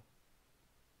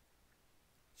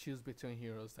choose between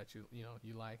heroes that you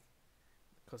like,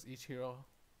 because each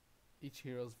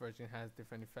hero's version has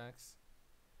different effects.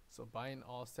 So buying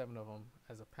all 7 of them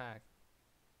as a pack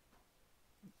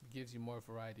gives you more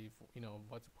variety,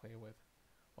 what to play with.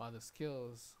 while the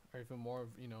skills are even more,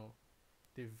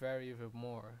 they vary even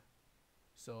more.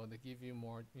 So they give you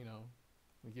more,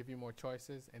 they give you more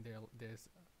choices, and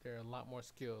there are a lot more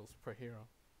skills per hero.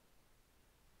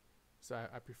 So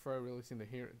I prefer releasing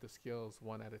the skills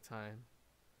one at a time.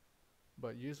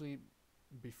 But usually,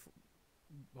 before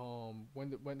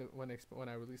when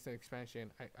I release an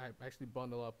expansion, I actually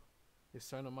bundle up a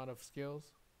certain amount of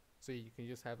skills, so you can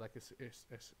just have like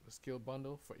a skill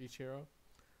bundle for each hero.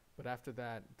 But after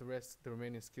that, the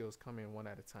remaining skills come in one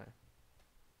at a time.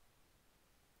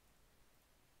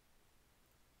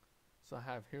 So I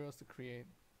have heroes to create,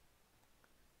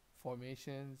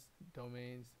 formations,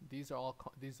 domains. These all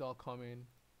come in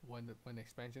when the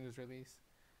expansion is released.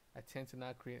 I tend to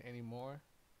not create any more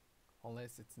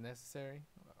unless it's necessary.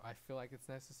 I feel like it's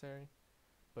necessary,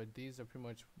 but these are pretty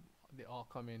much, they all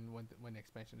come in when the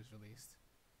expansion is released.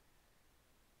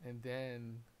 And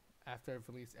then after I've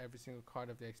released every single card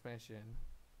of the expansion,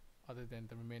 other than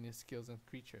the remaining skills and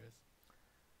creatures,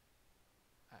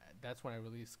 that's when I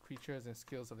release creatures and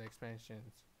skills of the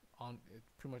expansions.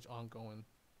 It's pretty much ongoing.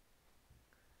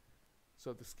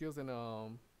 So the skills and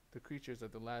the creatures are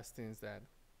the last things that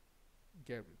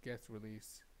gets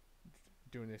released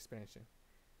during the expansion,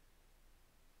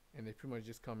 and they pretty much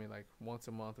just come in like once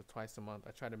a month or twice a month.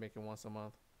 I try to make it once a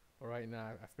month, but right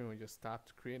now I've pretty much just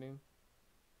stopped creating.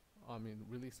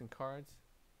 Releasing cards,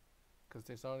 because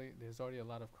there's already a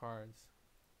lot of cards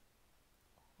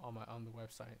on the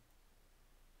website.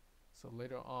 So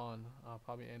later on, I'll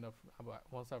probably end up,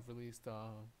 once I've released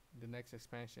the next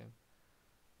expansion,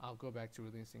 I'll go back to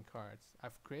releasing cards.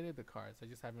 I've created the cards, I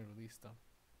just haven't released them,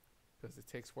 because it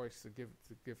takes work to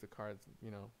give the cards,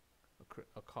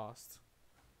 a cost,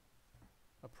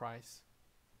 a price,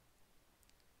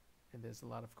 and there's a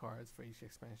lot of cards for each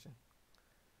expansion.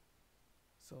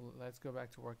 So let's go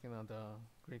back to working on the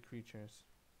great creatures.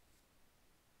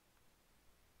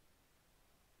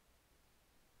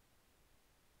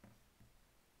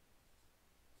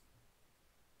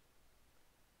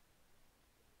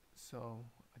 So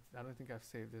I don't think I've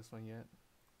saved this one yet.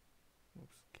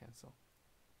 Oops, cancel.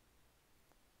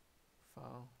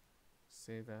 File,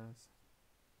 save as.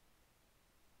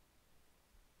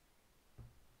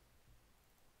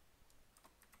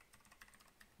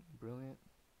 Brilliant.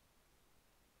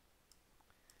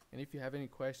 And if you have any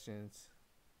questions,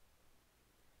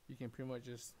 you can pretty much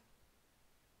just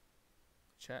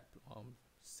chat,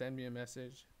 send me a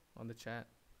message on the chat,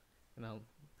 and I'll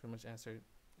pretty much answer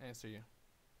you.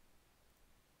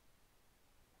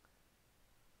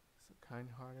 So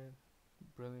kind-hearted,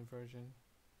 brilliant version.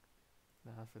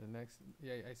 Now for the next,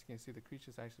 yeah, as you can see, the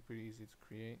creatures are actually pretty easy to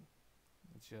create.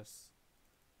 It's just,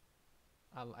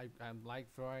 I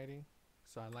like variety.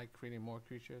 So I like creating more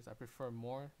creatures. I prefer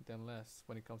more than less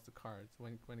when it comes to cards.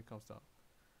 When it comes to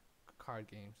card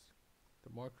games, the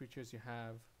more creatures you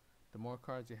have, the more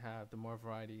cards you have, the more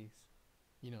varieties,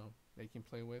 that you can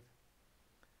play with.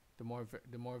 The more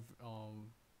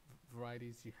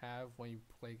varieties you have when you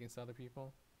play against other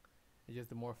people, it's just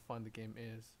the more fun the game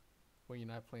is when you're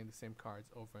not playing the same cards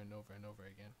over and over and over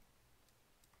again.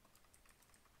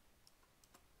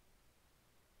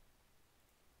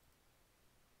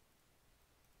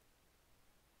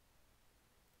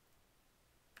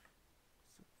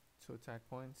 So 2 attack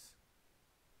points.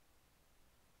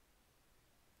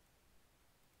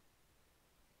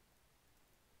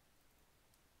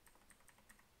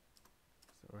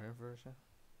 So rare version.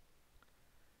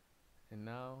 And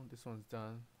now this one's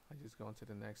done. I just go on to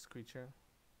the next creature.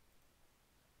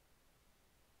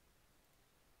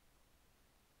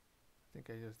 I think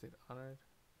I just did honored.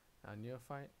 Now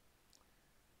neophyte.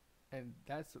 And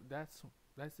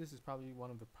this is probably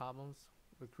one of the problems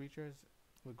with creatures,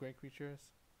 with great creatures.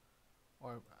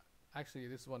 Or actually,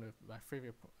 this is one of my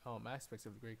favorite aspects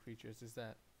of the great creatures, is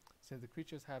that since the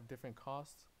creatures have different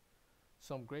costs,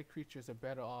 some great creatures are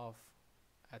better off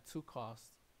at 2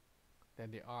 costs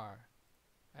than they are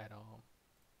at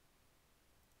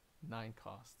 9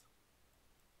 cost.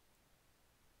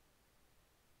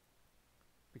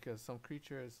 Because some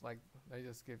creatures, like,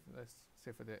 let's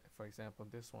say for example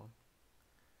this one.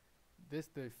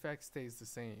 The effect stays the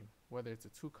same whether it's a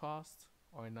 2 cost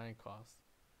or a 9 cost.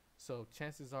 So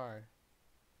chances are,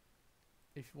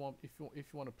 if you want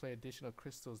to play additional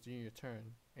crystals during your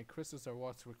turn, and crystals are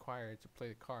what's required to play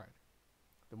the card.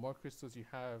 The more crystals you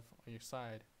have on your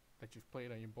side that you've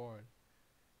played on your board,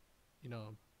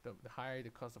 the higher the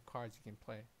cost of cards you can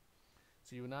play.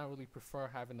 So you would not really prefer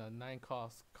having a 9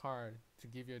 cost card to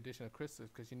give you additional crystals,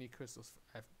 because you need crystals.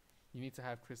 You need to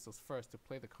have crystals first to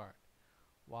play the card.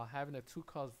 While having a 2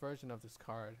 cost version of this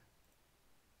card.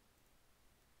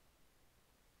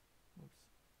 Oops.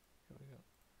 Here we go.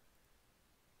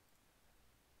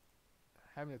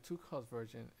 having a 2 cost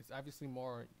version is obviously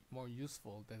more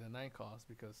useful than the 9 cost,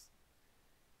 because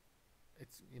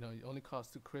it's, it only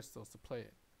costs 2 crystals to play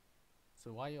it.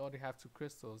 So while you already have 2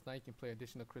 crystals, now you can play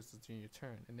additional crystals during your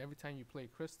turn. And every time you play a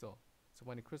crystal, so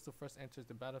when a crystal first enters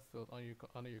the battlefield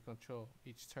under your control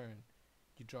each turn,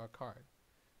 you draw a card.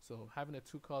 So having a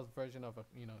 2 cost version of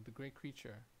the great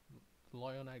creature, the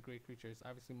Loyal Knight great creature, is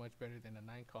obviously much better than a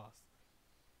 9 cost,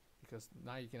 because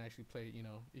now you can actually play.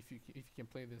 If you can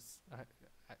play this,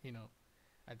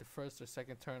 at the first or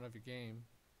second turn of your game,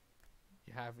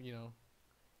 you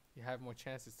have more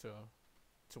chances to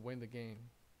win the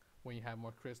game when you have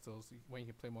more crystals, when you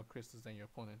can play more crystals than your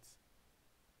opponents.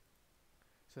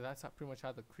 So that's pretty much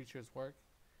how the creatures work.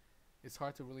 It's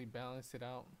hard to really balance it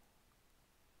out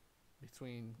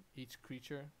between each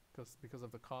creature because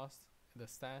of the cost and the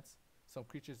stats. Some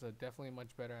creatures are definitely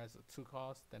much better as a 2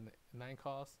 cost than a 9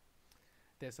 cost.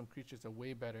 There's some creatures that are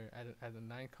way better at a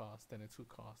 9 cost than a 2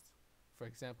 cost. For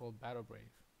example, Battle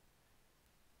Brave.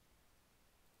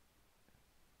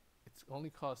 It only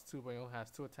costs 2, but it only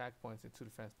has 2 attack points and 2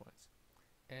 defense points.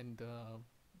 And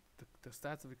the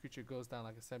stats of the creature goes down,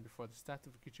 like I said before. The stats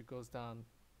of the creature goes down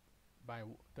by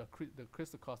the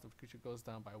crystal cost of the creature goes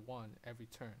down by 1 every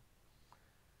turn.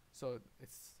 So it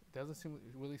doesn't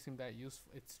really seem that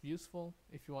useful. It's useful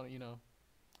if you want to, if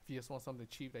you just want something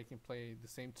cheap that you can play the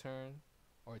same turn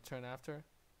or a turn after.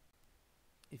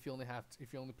 If you only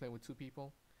play with 2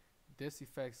 people, this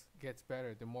effect gets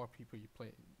better the more people you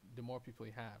play, the more people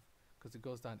you have, because it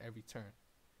goes down every turn.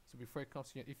 So before it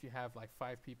comes to if you have like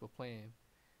 5 people playing,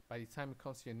 by the time it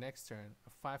comes to your next turn,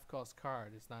 a 5-cost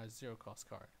card is not a 0-cost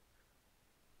card.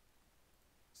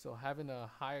 So having a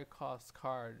higher cost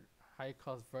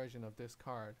version of this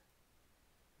card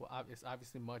is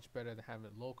obviously much better than having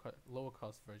a lower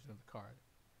cost version of the card.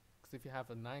 Because if you have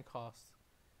a 9 cost,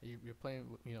 you're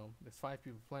playing, there's 5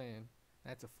 people playing,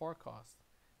 that's a 4 cost.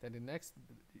 Then your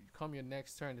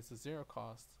next turn, it's a 0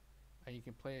 cost, and you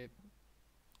can play it.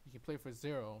 You can play for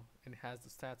 0, and it has the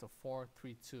stats of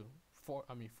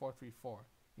 4-3-4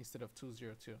 instead of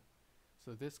 2-0-2.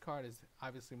 So this card is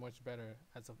obviously much better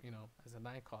as a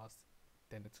 9 cost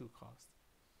than a 2 cost.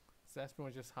 So that's pretty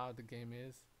much just how the game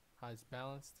is, how it's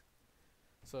balanced.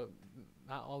 So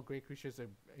not all great creatures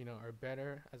are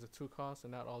better as a 2 cost,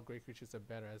 and not all great creatures are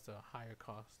better as a higher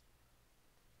cost.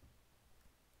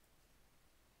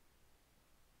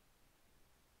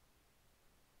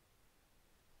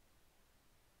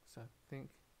 So I think,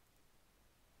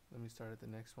 let me start at the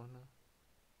next one now.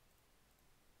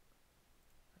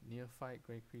 Neophyte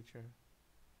great creature,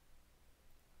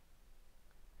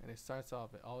 and it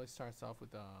always starts off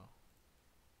with the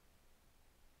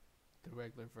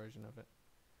regular version of it.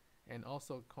 And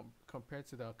also compared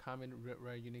to the common,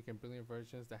 rare, unique, and brilliant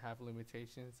versions that have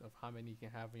limitations of how many you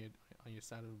can have on your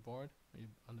side of the board,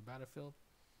 on the battlefield,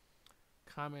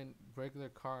 common regular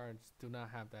cards do not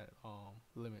have that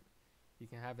limit. You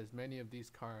can have as many of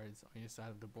these cards on your side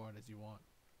of the board as you want.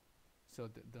 So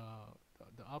the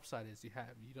upside is you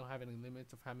don't have any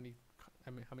limits of how many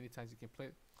times you can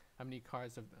play, how many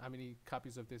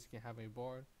copies of this you can have on your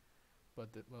board.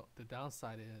 But the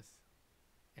downside is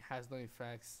it has no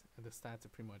effects, and the stats are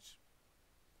pretty much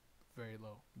very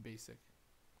low, basic.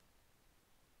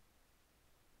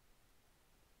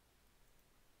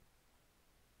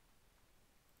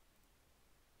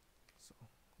 So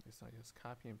I just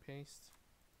copy and paste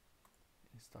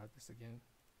and start this again.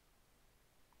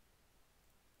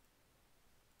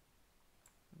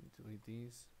 Let me delete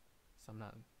these. So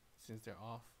since they're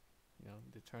off,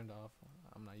 they're turned off,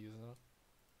 I'm not using them.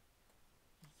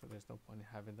 So there's no point in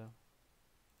having them.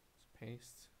 Just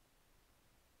paste.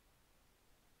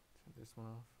 Turn this one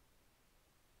off.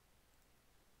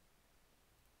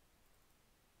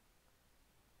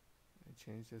 And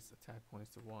change this attack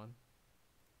points to 1.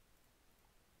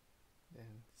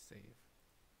 Then save.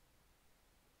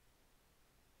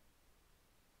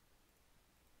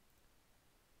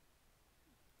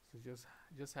 So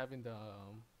just having the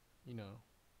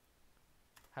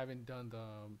having done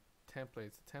the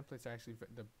templates. The templates are actually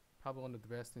probably one of the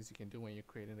best things you can do when you're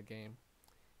creating a game,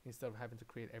 instead of having to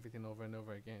create everything over and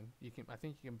over again. I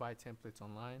think you can buy templates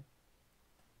online,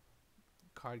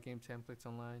 card game templates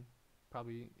online,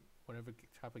 probably whatever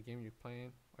type of game you're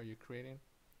playing or you're creating.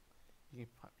 You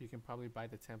can probably buy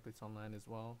the templates online as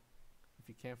well. If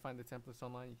you can't find the templates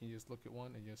online, you can just look at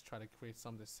one and just try to create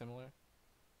something similar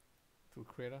through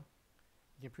Creator.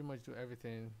 You can pretty much do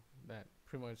everything that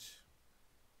pretty much.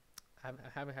 I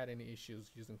haven't had any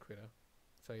issues using Creator, to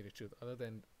tell you the truth, other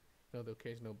than the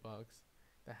occasional bugs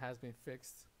that has been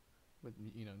fixed with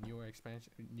newer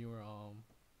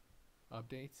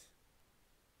updates.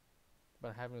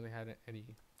 but I haven't really had any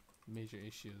major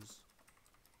issues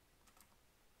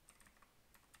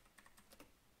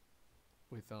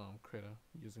with Krita,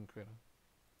 using Krita.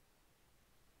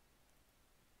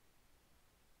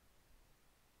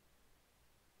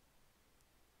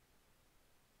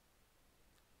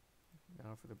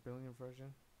 Now for the Brilliant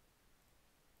version.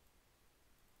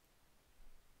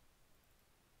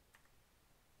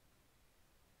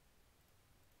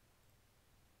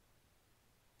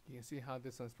 You can see how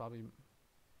this one's probably,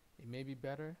 it may be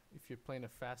better if you're playing a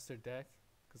faster deck,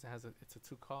 because it's a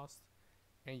 2 cost,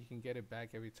 and you can get it back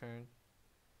every turn.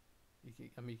 You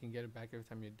can get it back every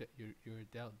time you're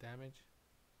dealt damage.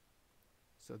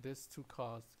 So this 2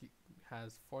 cost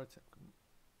has 4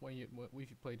 if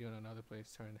you play during another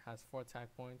player's turn, it has 4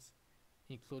 attack points,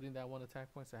 including that 1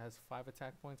 attack point. So it has 5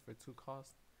 attack points for 2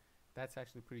 cost. That's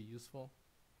actually pretty useful.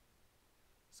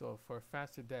 So for a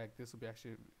faster deck, this will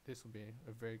be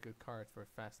a very good card for a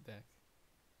fast deck.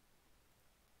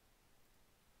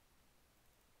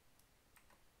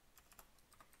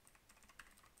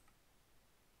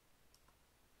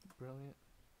 Brilliant.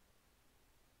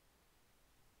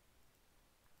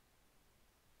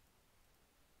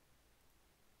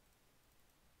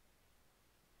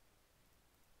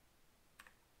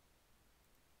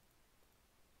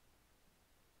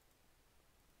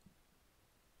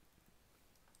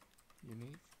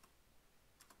 Unique.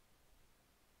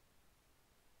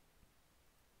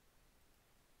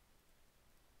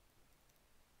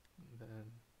 And then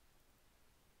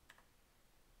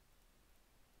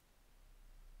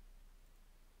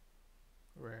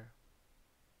rare.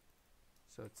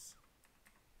 So it's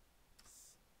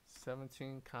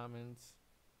 17 commons,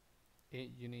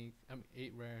 8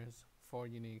 rares, 4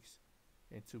 uniques,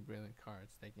 and 2 brilliant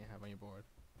cards that you can have on your board.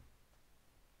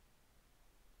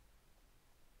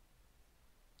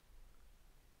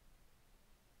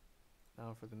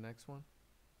 Now for the next one.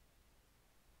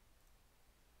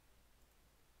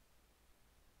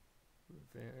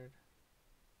 Revered.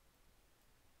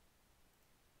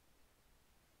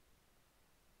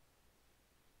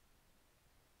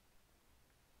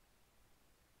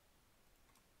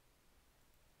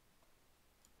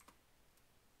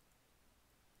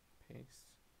 Paste.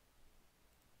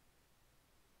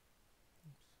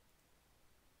 Oops.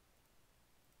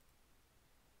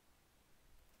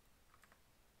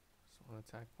 So 1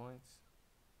 attack points.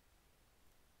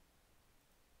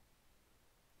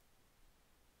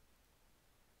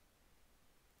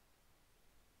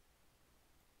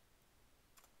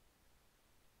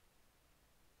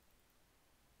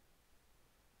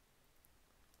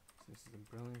 So this is the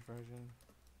brilliant version.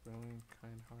 Brilliant,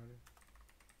 kind-hearted.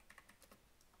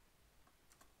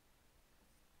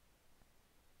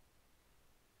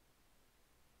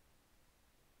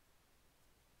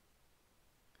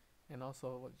 And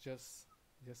also, just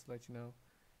to let you know,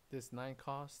 this 9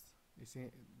 cost, you see,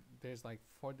 there's like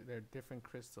 4. There are different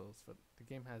crystals. But the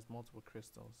game has multiple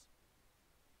crystals.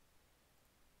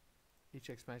 Each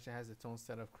expansion has its own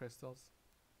set of crystals.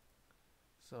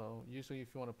 So usually,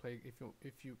 if you want to play,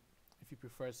 if you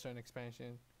prefer a certain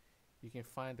expansion, you can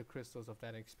find the crystals of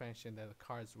that expansion that the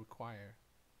cards require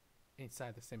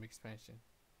inside the same expansion.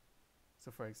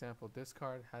 So for example, this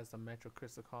card has the Metro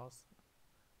Crystal cost.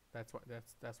 That's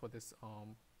what this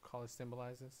color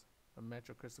symbolizes. A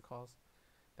Metro Crystal cost.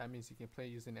 That means you can play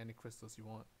using any crystals you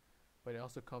want, but it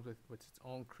also comes with its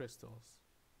own crystals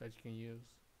that you can use.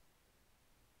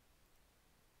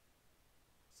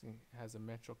 See, it has a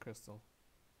Metro Crystal,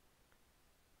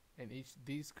 and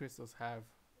these crystals have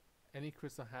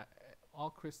all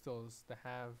crystals that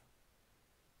have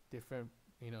different,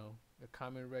 a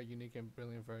common, rare, unique, and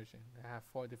brilliant version. They have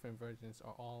 4 different versions,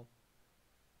 are all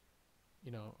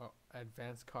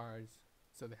advanced cards,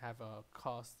 so they have a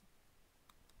cost.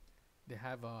 They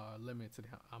have a limit to the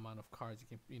amount of cards you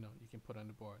can put on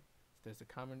the board. So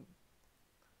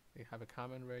they have a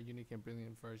common, rare, unique, and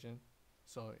brilliant version.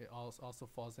 So it also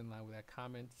falls in line with that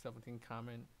common, 17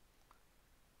 common,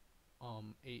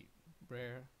 8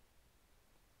 rare,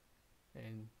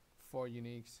 and 4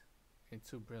 uniques, and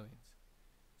 2 brilliants.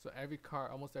 So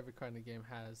almost every card in the game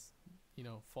has,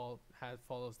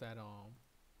 follows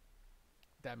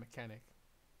that mechanic.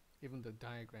 Even the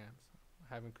diagrams.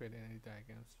 I haven't created any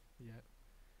diagrams yet.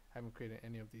 I haven't created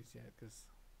any of these yet, because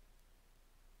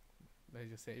let's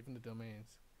just say even the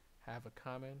domains have a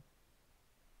common,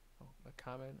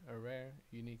 a rare,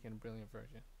 unique, and brilliant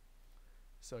version.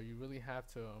 So you really have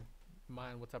to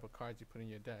mind what type of cards you put in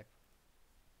your deck,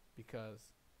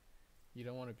 because you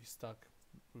don't want to be stuck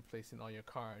replacing all your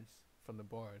cards from the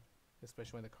board,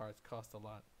 especially when the cards cost a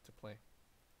lot to play.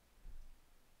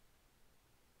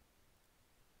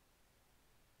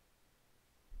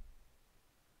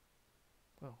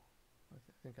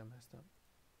 think I messed up.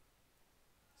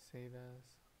 Save as.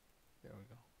 There we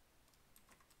go.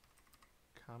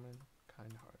 Common,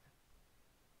 kind-hearted.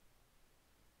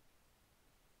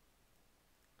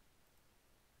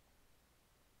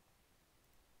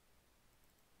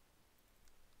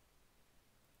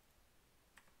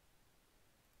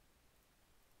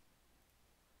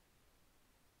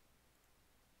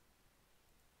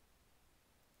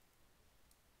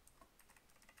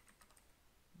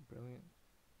 Brilliant.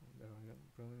 There we go.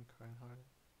 Brilliant, kind-hearted.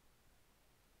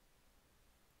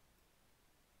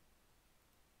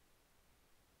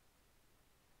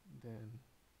 Then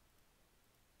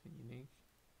the unique.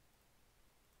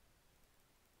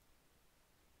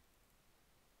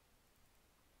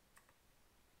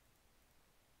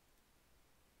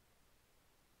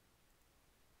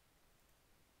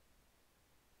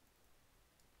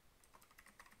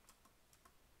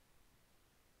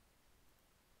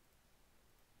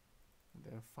 And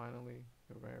then finally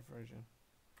the rare version.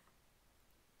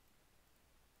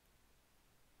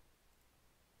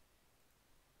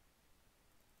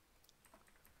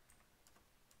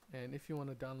 And if you want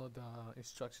to download the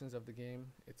instructions of the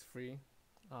game, it's free.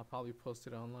 I'll probably post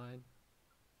it online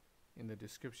in the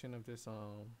description of this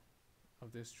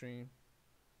stream,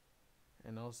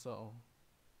 and also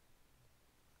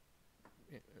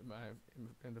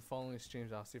in the following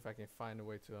streams I'll see if I can find a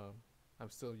way to I'm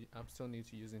still new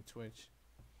to using Twitch,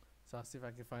 so I'll see if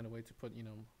I can find a way to put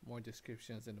more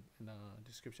descriptions in the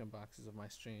description boxes of my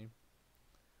stream,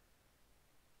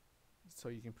 so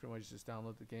you can pretty much just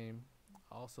download the game.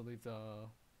 I'll also leave the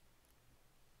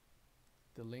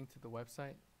link to the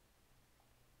website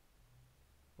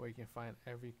where you can find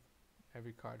every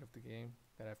card of the game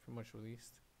that I've pretty much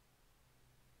released.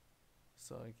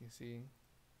 So you can see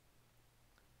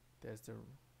there's the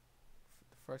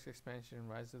first expansion,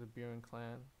 Rise of the Buren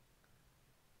Clan.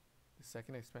 The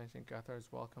second expansion,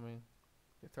 Godwrath's Welcoming.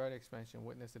 The third expansion,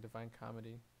 Witness the Divine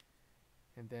Comedy.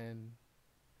 And then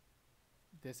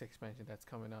this expansion that's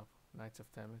coming up, Knights of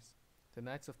Themis. The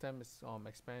Knights of Themis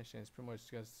expansion is pretty much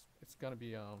just, it's gonna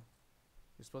be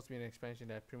it's supposed to be an expansion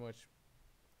that pretty much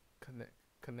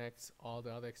connects all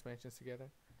the other expansions together.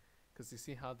 Because you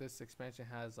see how this expansion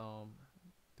has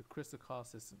the crystal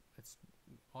cost is it's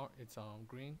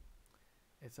green.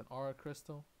 It's an aura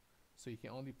crystal, so you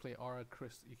can only play aura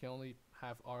crystal. You can only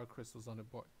have aura crystals on the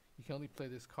board. You can only play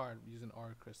this card using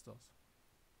aura crystals.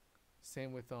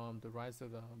 Same with the Rise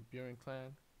of the Buren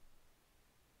Clan.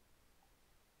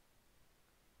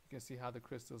 You can see how the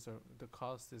crystals are. The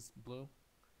cost is blue,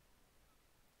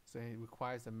 so it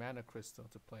requires a mana crystal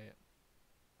to play it.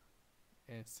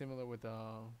 And similar with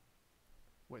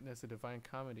Witness the Divine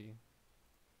Comedy.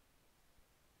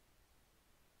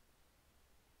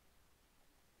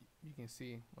 You can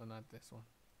see, well, not this one.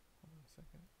 Hold on a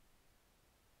second.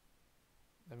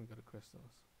 Let me go to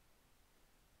crystals.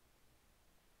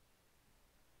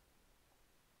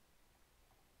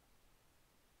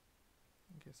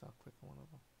 I guess I'll click one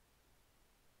of them.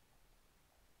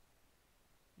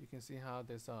 You can see how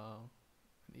there's an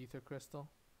ether crystal.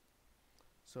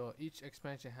 So each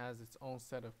expansion has its own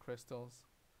set of crystals.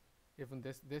 Even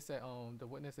the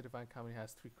Witness the Divine Comedy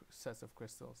has 3 sets of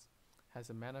crystals. Has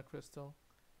a mana crystal,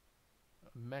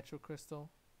 a metro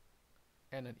crystal,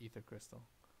 and an ether crystal.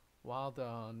 While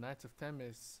the Knights of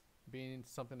Themis being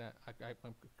something that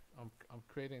I'm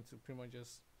creating to pretty much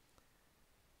just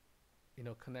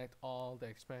connect all the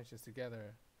expansions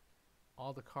together.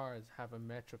 All the cards have a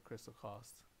metro crystal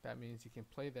cost. That means you can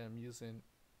play them using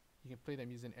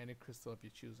any crystal if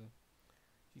you're choosing.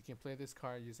 You can play this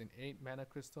card using 8 mana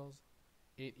crystals,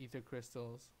 8 ether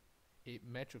crystals, 8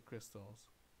 metro crystals,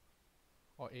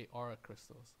 or 8 aura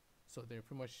crystals. So they're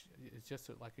pretty much, it's just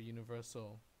like a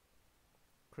universal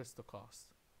crystal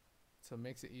cost. So it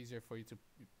makes it easier for you to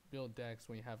build decks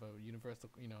when you have a universal,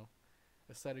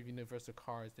 a set of universal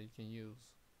cards that you can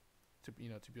use to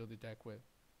build a deck with.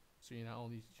 So you're not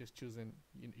only just choosing,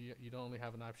 you don't only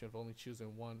have an option of only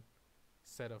choosing one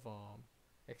set of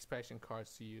expansion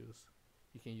cards to use.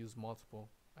 You can use multiple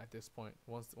at this point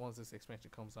once this expansion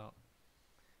comes out.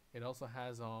 It also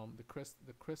has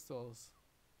the crystals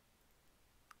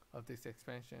of this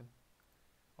expansion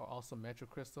are also metro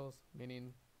crystals,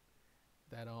 meaning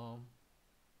that a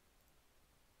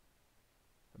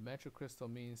metro crystal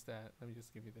means that, let me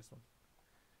just give you this one.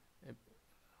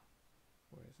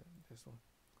 Where is it? This one.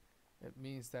 It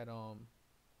means that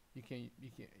you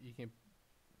can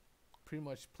pretty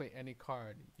much play any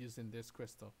card using this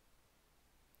crystal.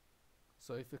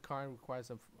 So if the card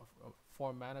requires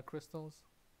 4 mana crystals,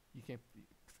 you can,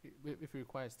 if it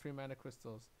requires 3 mana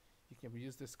crystals, you can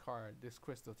use this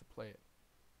crystal to play it,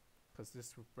 because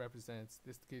this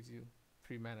gives you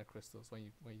 3 mana crystals when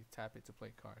you tap it to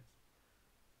play cards.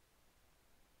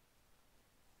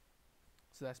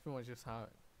 So that's pretty much just how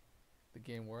the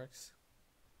game works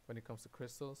when it comes to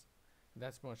crystals. And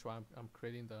that's pretty much why I'm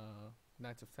creating the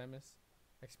Knights of Themis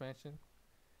expansion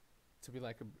to be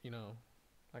like a, you know,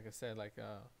 like I said, like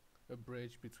a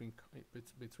bridge between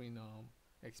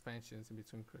expansions and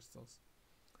between crystals.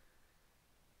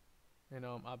 And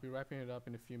I'll be wrapping it up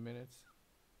in a few minutes.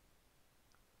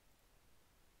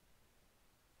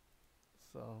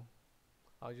 So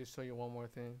I'll just show you one more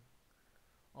thing.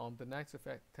 The Knights of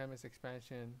Themis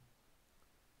expansion,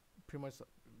 pretty much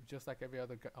just like every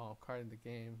other card in the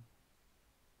game,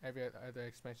 every other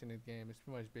expansion in the game is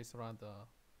pretty much based around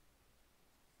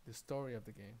the story of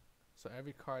the game. So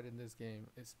every card in this game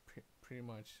is pretty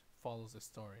much follows the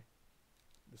story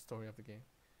of the game.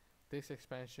 This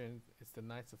expansion is the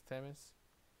Knights of Themis,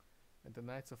 and the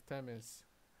Knights of Themis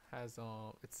has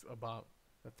it's about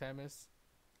the Themis,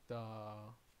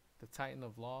 the Titan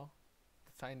of law,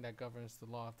 the Titan that governs the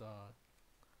law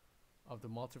of the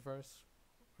multiverse,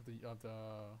 of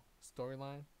the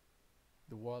storyline,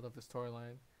 the world of the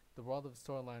storyline. The world of the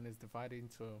storyline is divided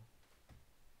into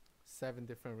 7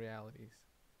 different realities.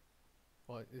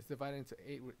 Well, it's divided into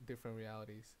 8 different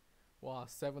realities, while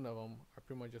 7 of them are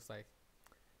pretty much just like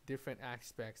different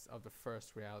aspects of the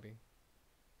first reality,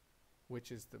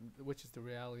 which is the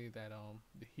reality that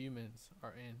the humans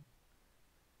are in.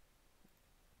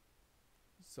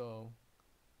 So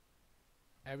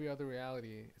every other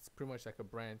reality, it's pretty much like a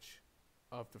branch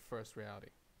of the first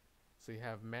reality. So you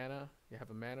have mana, you have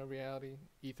a mana reality,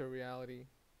 ether reality,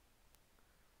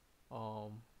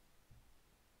 aura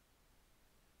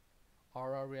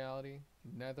reality,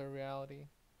 nether reality,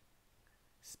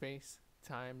 space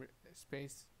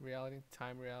reality,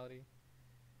 time reality,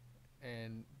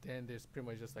 and then there's pretty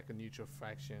much just like a neutral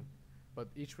fraction. But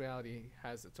each reality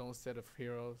has its own set of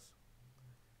heroes,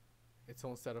 its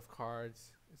own set of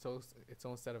cards, its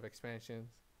own set of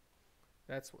expansions.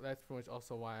 That's pretty much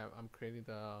also why I'm creating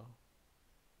the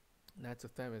Knights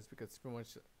of Themis, because pretty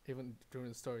much even during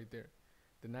the story there,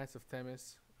 the Knights of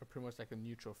Themis are pretty much like a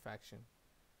neutral faction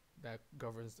that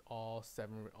governs all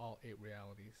 8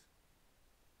 realities.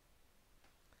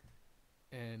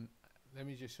 And let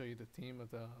me just show you the theme of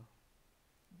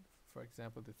for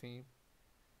example, the theme.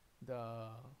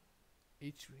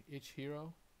 Each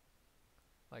hero,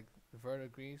 like Vert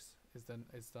agrees, is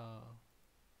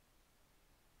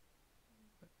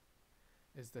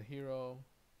the hero,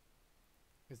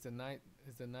 is the knight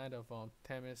of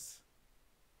Themis.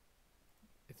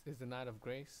 It's the knight of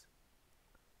grace.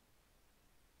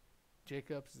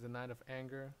 Jacobs is the knight of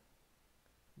anger.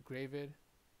 Gravid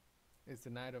is the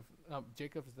knight of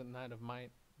Jacob is the knight of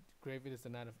might. Gravid is the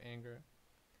knight of anger.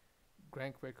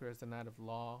 Grankbreaker is the knight of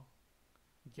law.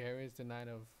 Gary is the knight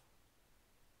of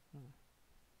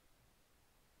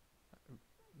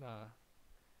I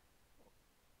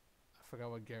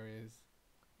forgot what Gary is.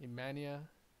 Emania,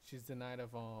 she's the knight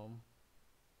of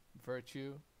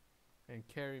virtue, and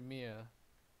Carrie Mia,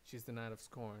 she's the knight of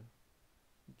scorn.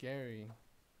 Gary,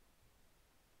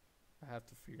 I have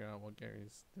to figure out what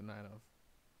Gary's the knight of.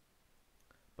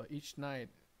 But each knight,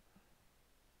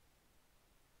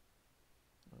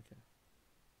 okay.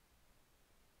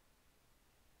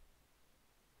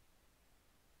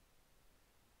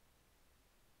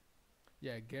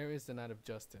 Yeah, Gary is the knight of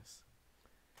justice.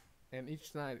 And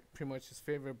each knight pretty much is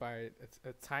favored by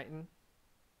a titan.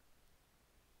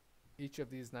 Each of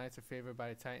these knights are favored by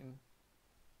a titan.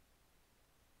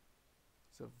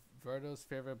 So Verto's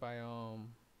favored by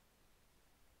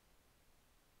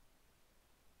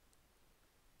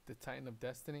the Titan of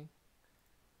Destiny.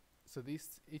 So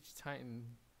each titan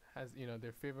has,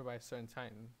 they're favored by a certain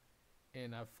titan,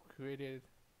 and I've created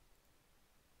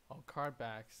card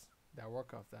backs that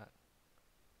work off that.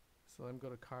 So let me go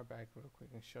to card back real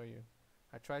quick and show you.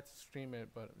 I tried to stream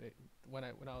it, but when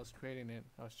I was creating it,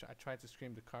 I tried to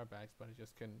stream the card backs, but I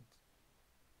just couldn't.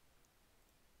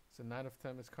 So Knight of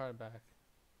Themis card back.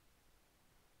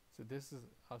 So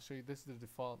I'll show you. This is the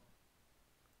default,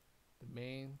 the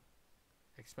main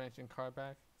expansion card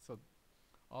back. So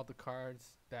all the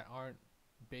cards that aren't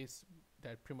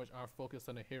that pretty much aren't focused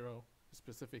on a hero, a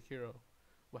specific hero,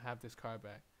 will have this card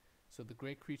back. So the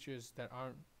great creatures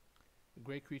aren't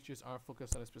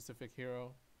focused on a specific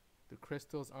hero. The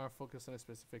crystals aren't focused on a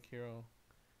specific hero.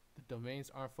 The domains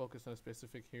aren't focused on a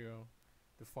specific hero.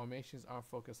 The formations aren't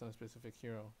focused on a specific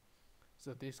hero.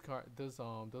 So those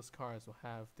cards will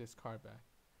have this card back.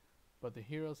 But the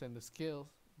heroes and the skills,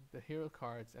 the hero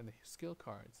cards and the skill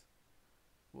cards,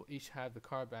 will each have the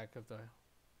card back of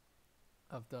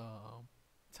the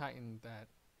Titan that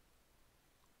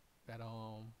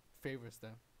favors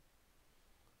them.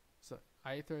 So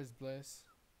Aether is Bliss.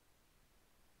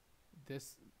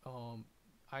 This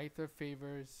Aether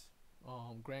favors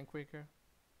Grand Quaker.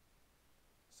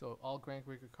 So all Grand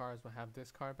Quaker cards will have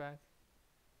this card back.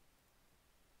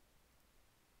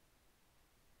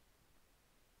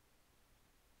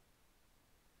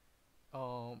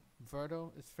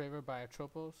 Verto is favored by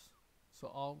Atropos. So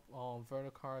all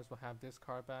Verto cards will have this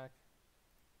card back.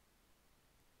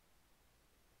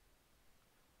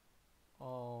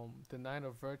 The Knight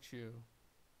of Virtue.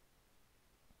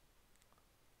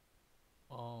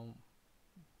 I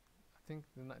think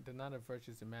the Knight of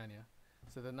Virtue is Emania.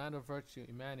 So the Knight of Virtue,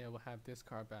 Emania, will have this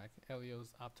card back,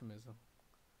 Elio's Optimism.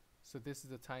 So this is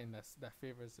the Titan that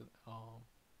favors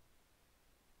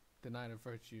the Knight of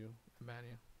Virtue,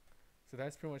 Emania. So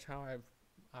that's pretty much how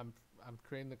I'm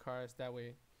creating the cards. That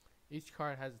way, each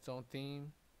card has its own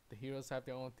theme. The heroes have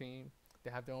their own theme.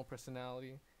 They have their own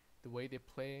personality. The way they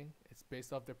play, it's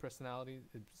based off their personality.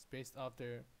 It's based off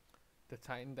the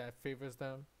Titan that favors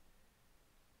them.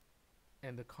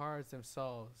 And the cards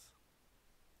themselves,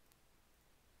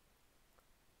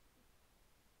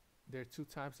 there are two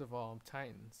types of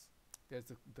Titans.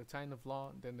 There's the Titan of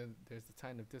Law, then there's the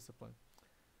Titan of Discipline.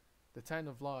 The Titan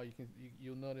of Law,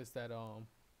 you'll notice that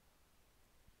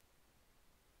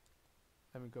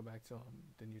let me go back to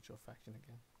the neutral faction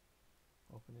again.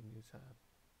 Open a new tab.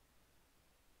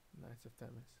 Knights of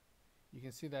Themis. You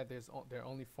can see that there are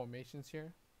only formations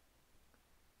here.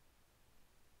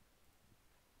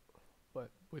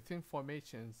 But within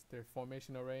formations, there are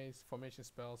formation arrays, formation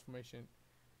spells, formation.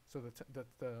 So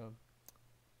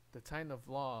the Titan of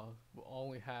Law will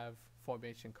only have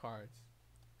formation cards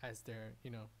as their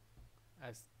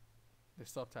as their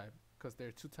subtype, because there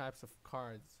are two types of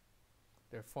cards.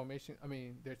 There are formation. I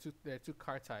mean, there are two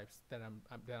card types that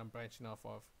I'm branching off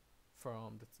of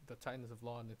from the Titans of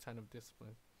Law and the Titan of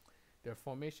Discipline. There are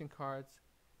formation cards,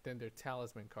 then there are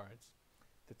talisman cards.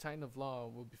 The Titan of Law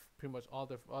will be pretty much all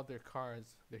the other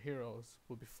cards. The heroes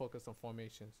will be focused on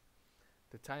formations.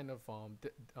 The Titan of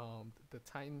the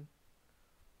Titan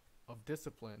of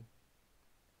Discipline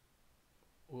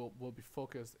will be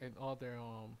focused, and all their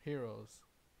heroes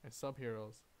and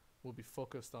sub-heroes will be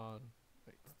focused on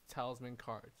talisman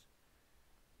cards.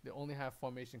 They only have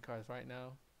formation cards right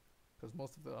now, because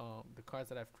most of the cards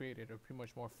that I've created are pretty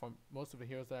much more most of the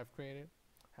heroes that I've created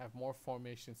have more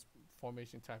formation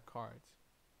type cards.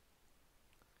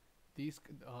 These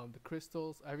the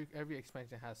crystals, every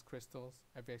expansion has crystals.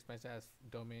 Every expansion has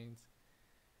domains.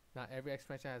 Not every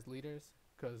expansion has leaders,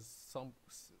 because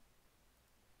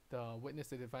the Witness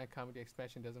the Divine Comedy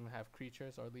expansion doesn't have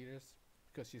creatures or leaders,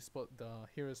 because the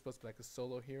hero is supposed to be like a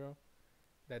solo hero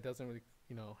that doesn't really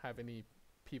have any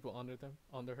people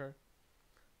under her,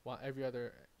 while every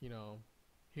other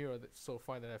hero that so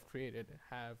far that I've created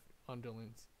have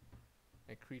underlings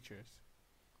and creatures.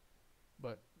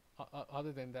 But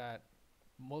other than that,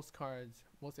 most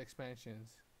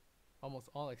expansions, almost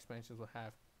all expansions will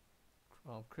have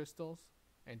crystals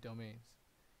and domains.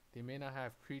 They may not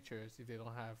have creatures if they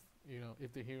don't have,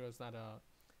 if the hero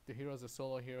is a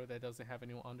solo hero that doesn't have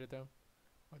anyone under them,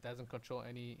 or doesn't control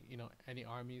any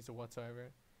armies or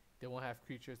whatsoever. They won't have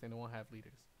creatures and they won't have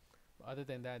leaders. But other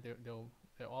than that, there'll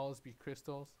always be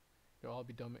crystals. There'll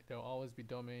always be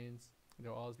domains.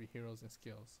 There'll always be heroes and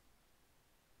skills.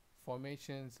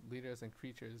 Formations, leaders, and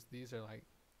creatures, these are like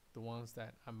the ones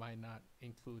that I might not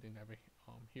include in every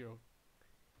hero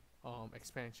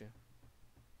expansion.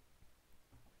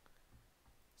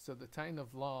 So the Titan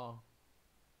of Law,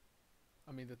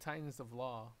 the Titans of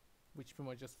Law, which pretty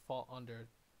much just fall under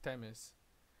Themis,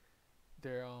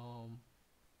 they're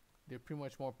pretty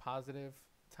much more positive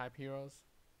type heroes.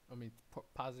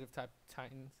 Positive type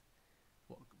Titans,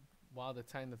 while the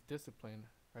Titan of Discipline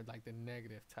are like the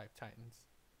negative type Titans,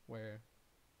 where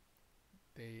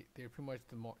they're pretty much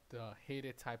the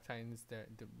hated type Titans. They're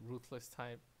the ruthless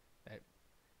type that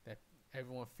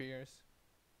everyone fears.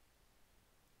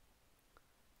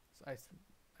 So as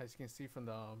you can see from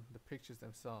the pictures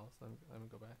themselves, let me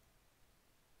go back.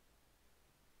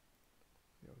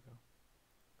 There we go.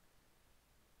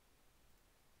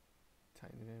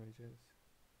 Titan images.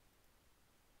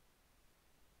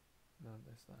 No,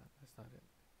 that's not it.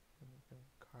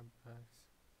 Card packs.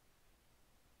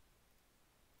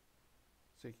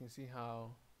 So you can see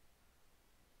how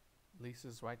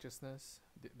Lisa's righteousness.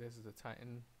 This is a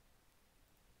Titan.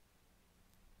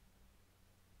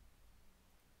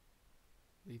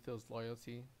 Lethal's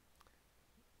loyalty.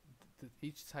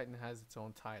 Each Titan has its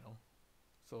own title.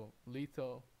 So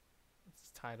Lethal's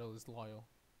title is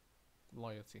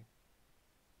loyalty.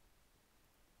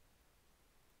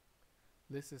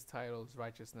 Lisa's title is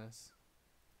righteousness.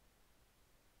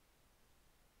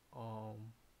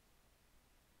 um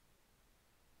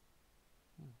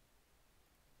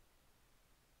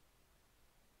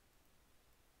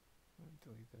let me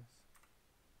delete this.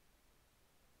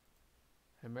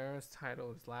 Chimera's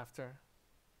title is Laughter.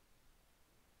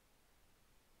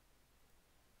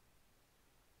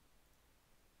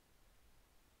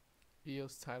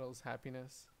 Eo's title is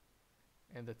Happiness,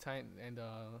 and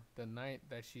the knight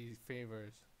that she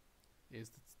favors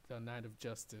is the Knight of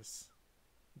Justice,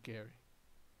 Gary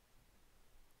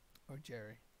or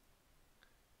Jerry.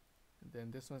 And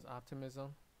then this one's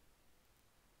Optimism.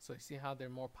 So you see how they're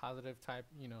more positive type,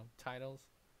 titles.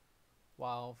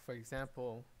 While, for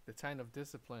example, the Titan of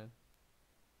Discipline,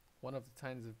 one of the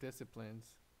Titans of Disciplines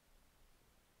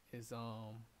is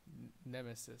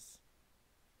Nemesis,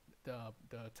 the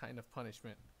Titan of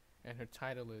Punishment, and her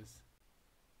title is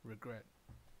Regret.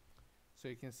 So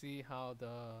you can see how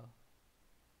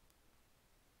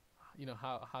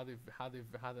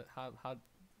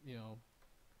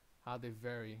how they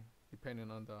vary depending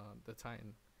on the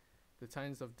Titan. The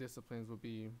Titans of Disciplines will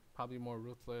be probably more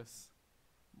ruthless,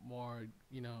 more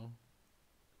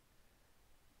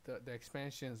the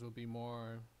expansions will be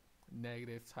more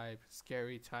negative type,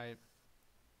 scary type,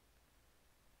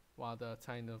 while the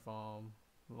Titan of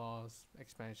Laws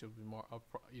expansion will be more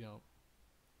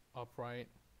upright,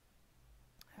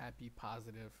 happy,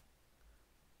 positive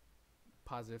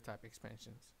type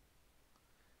expansions.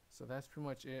 So that's pretty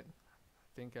much it. I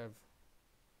think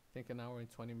an hour and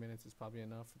 20 minutes is probably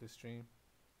enough for this stream,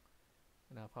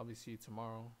 and I'll probably see you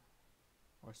tomorrow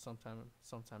or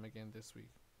sometime again this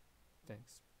week.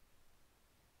 Thanks.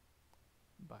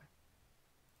 Bye.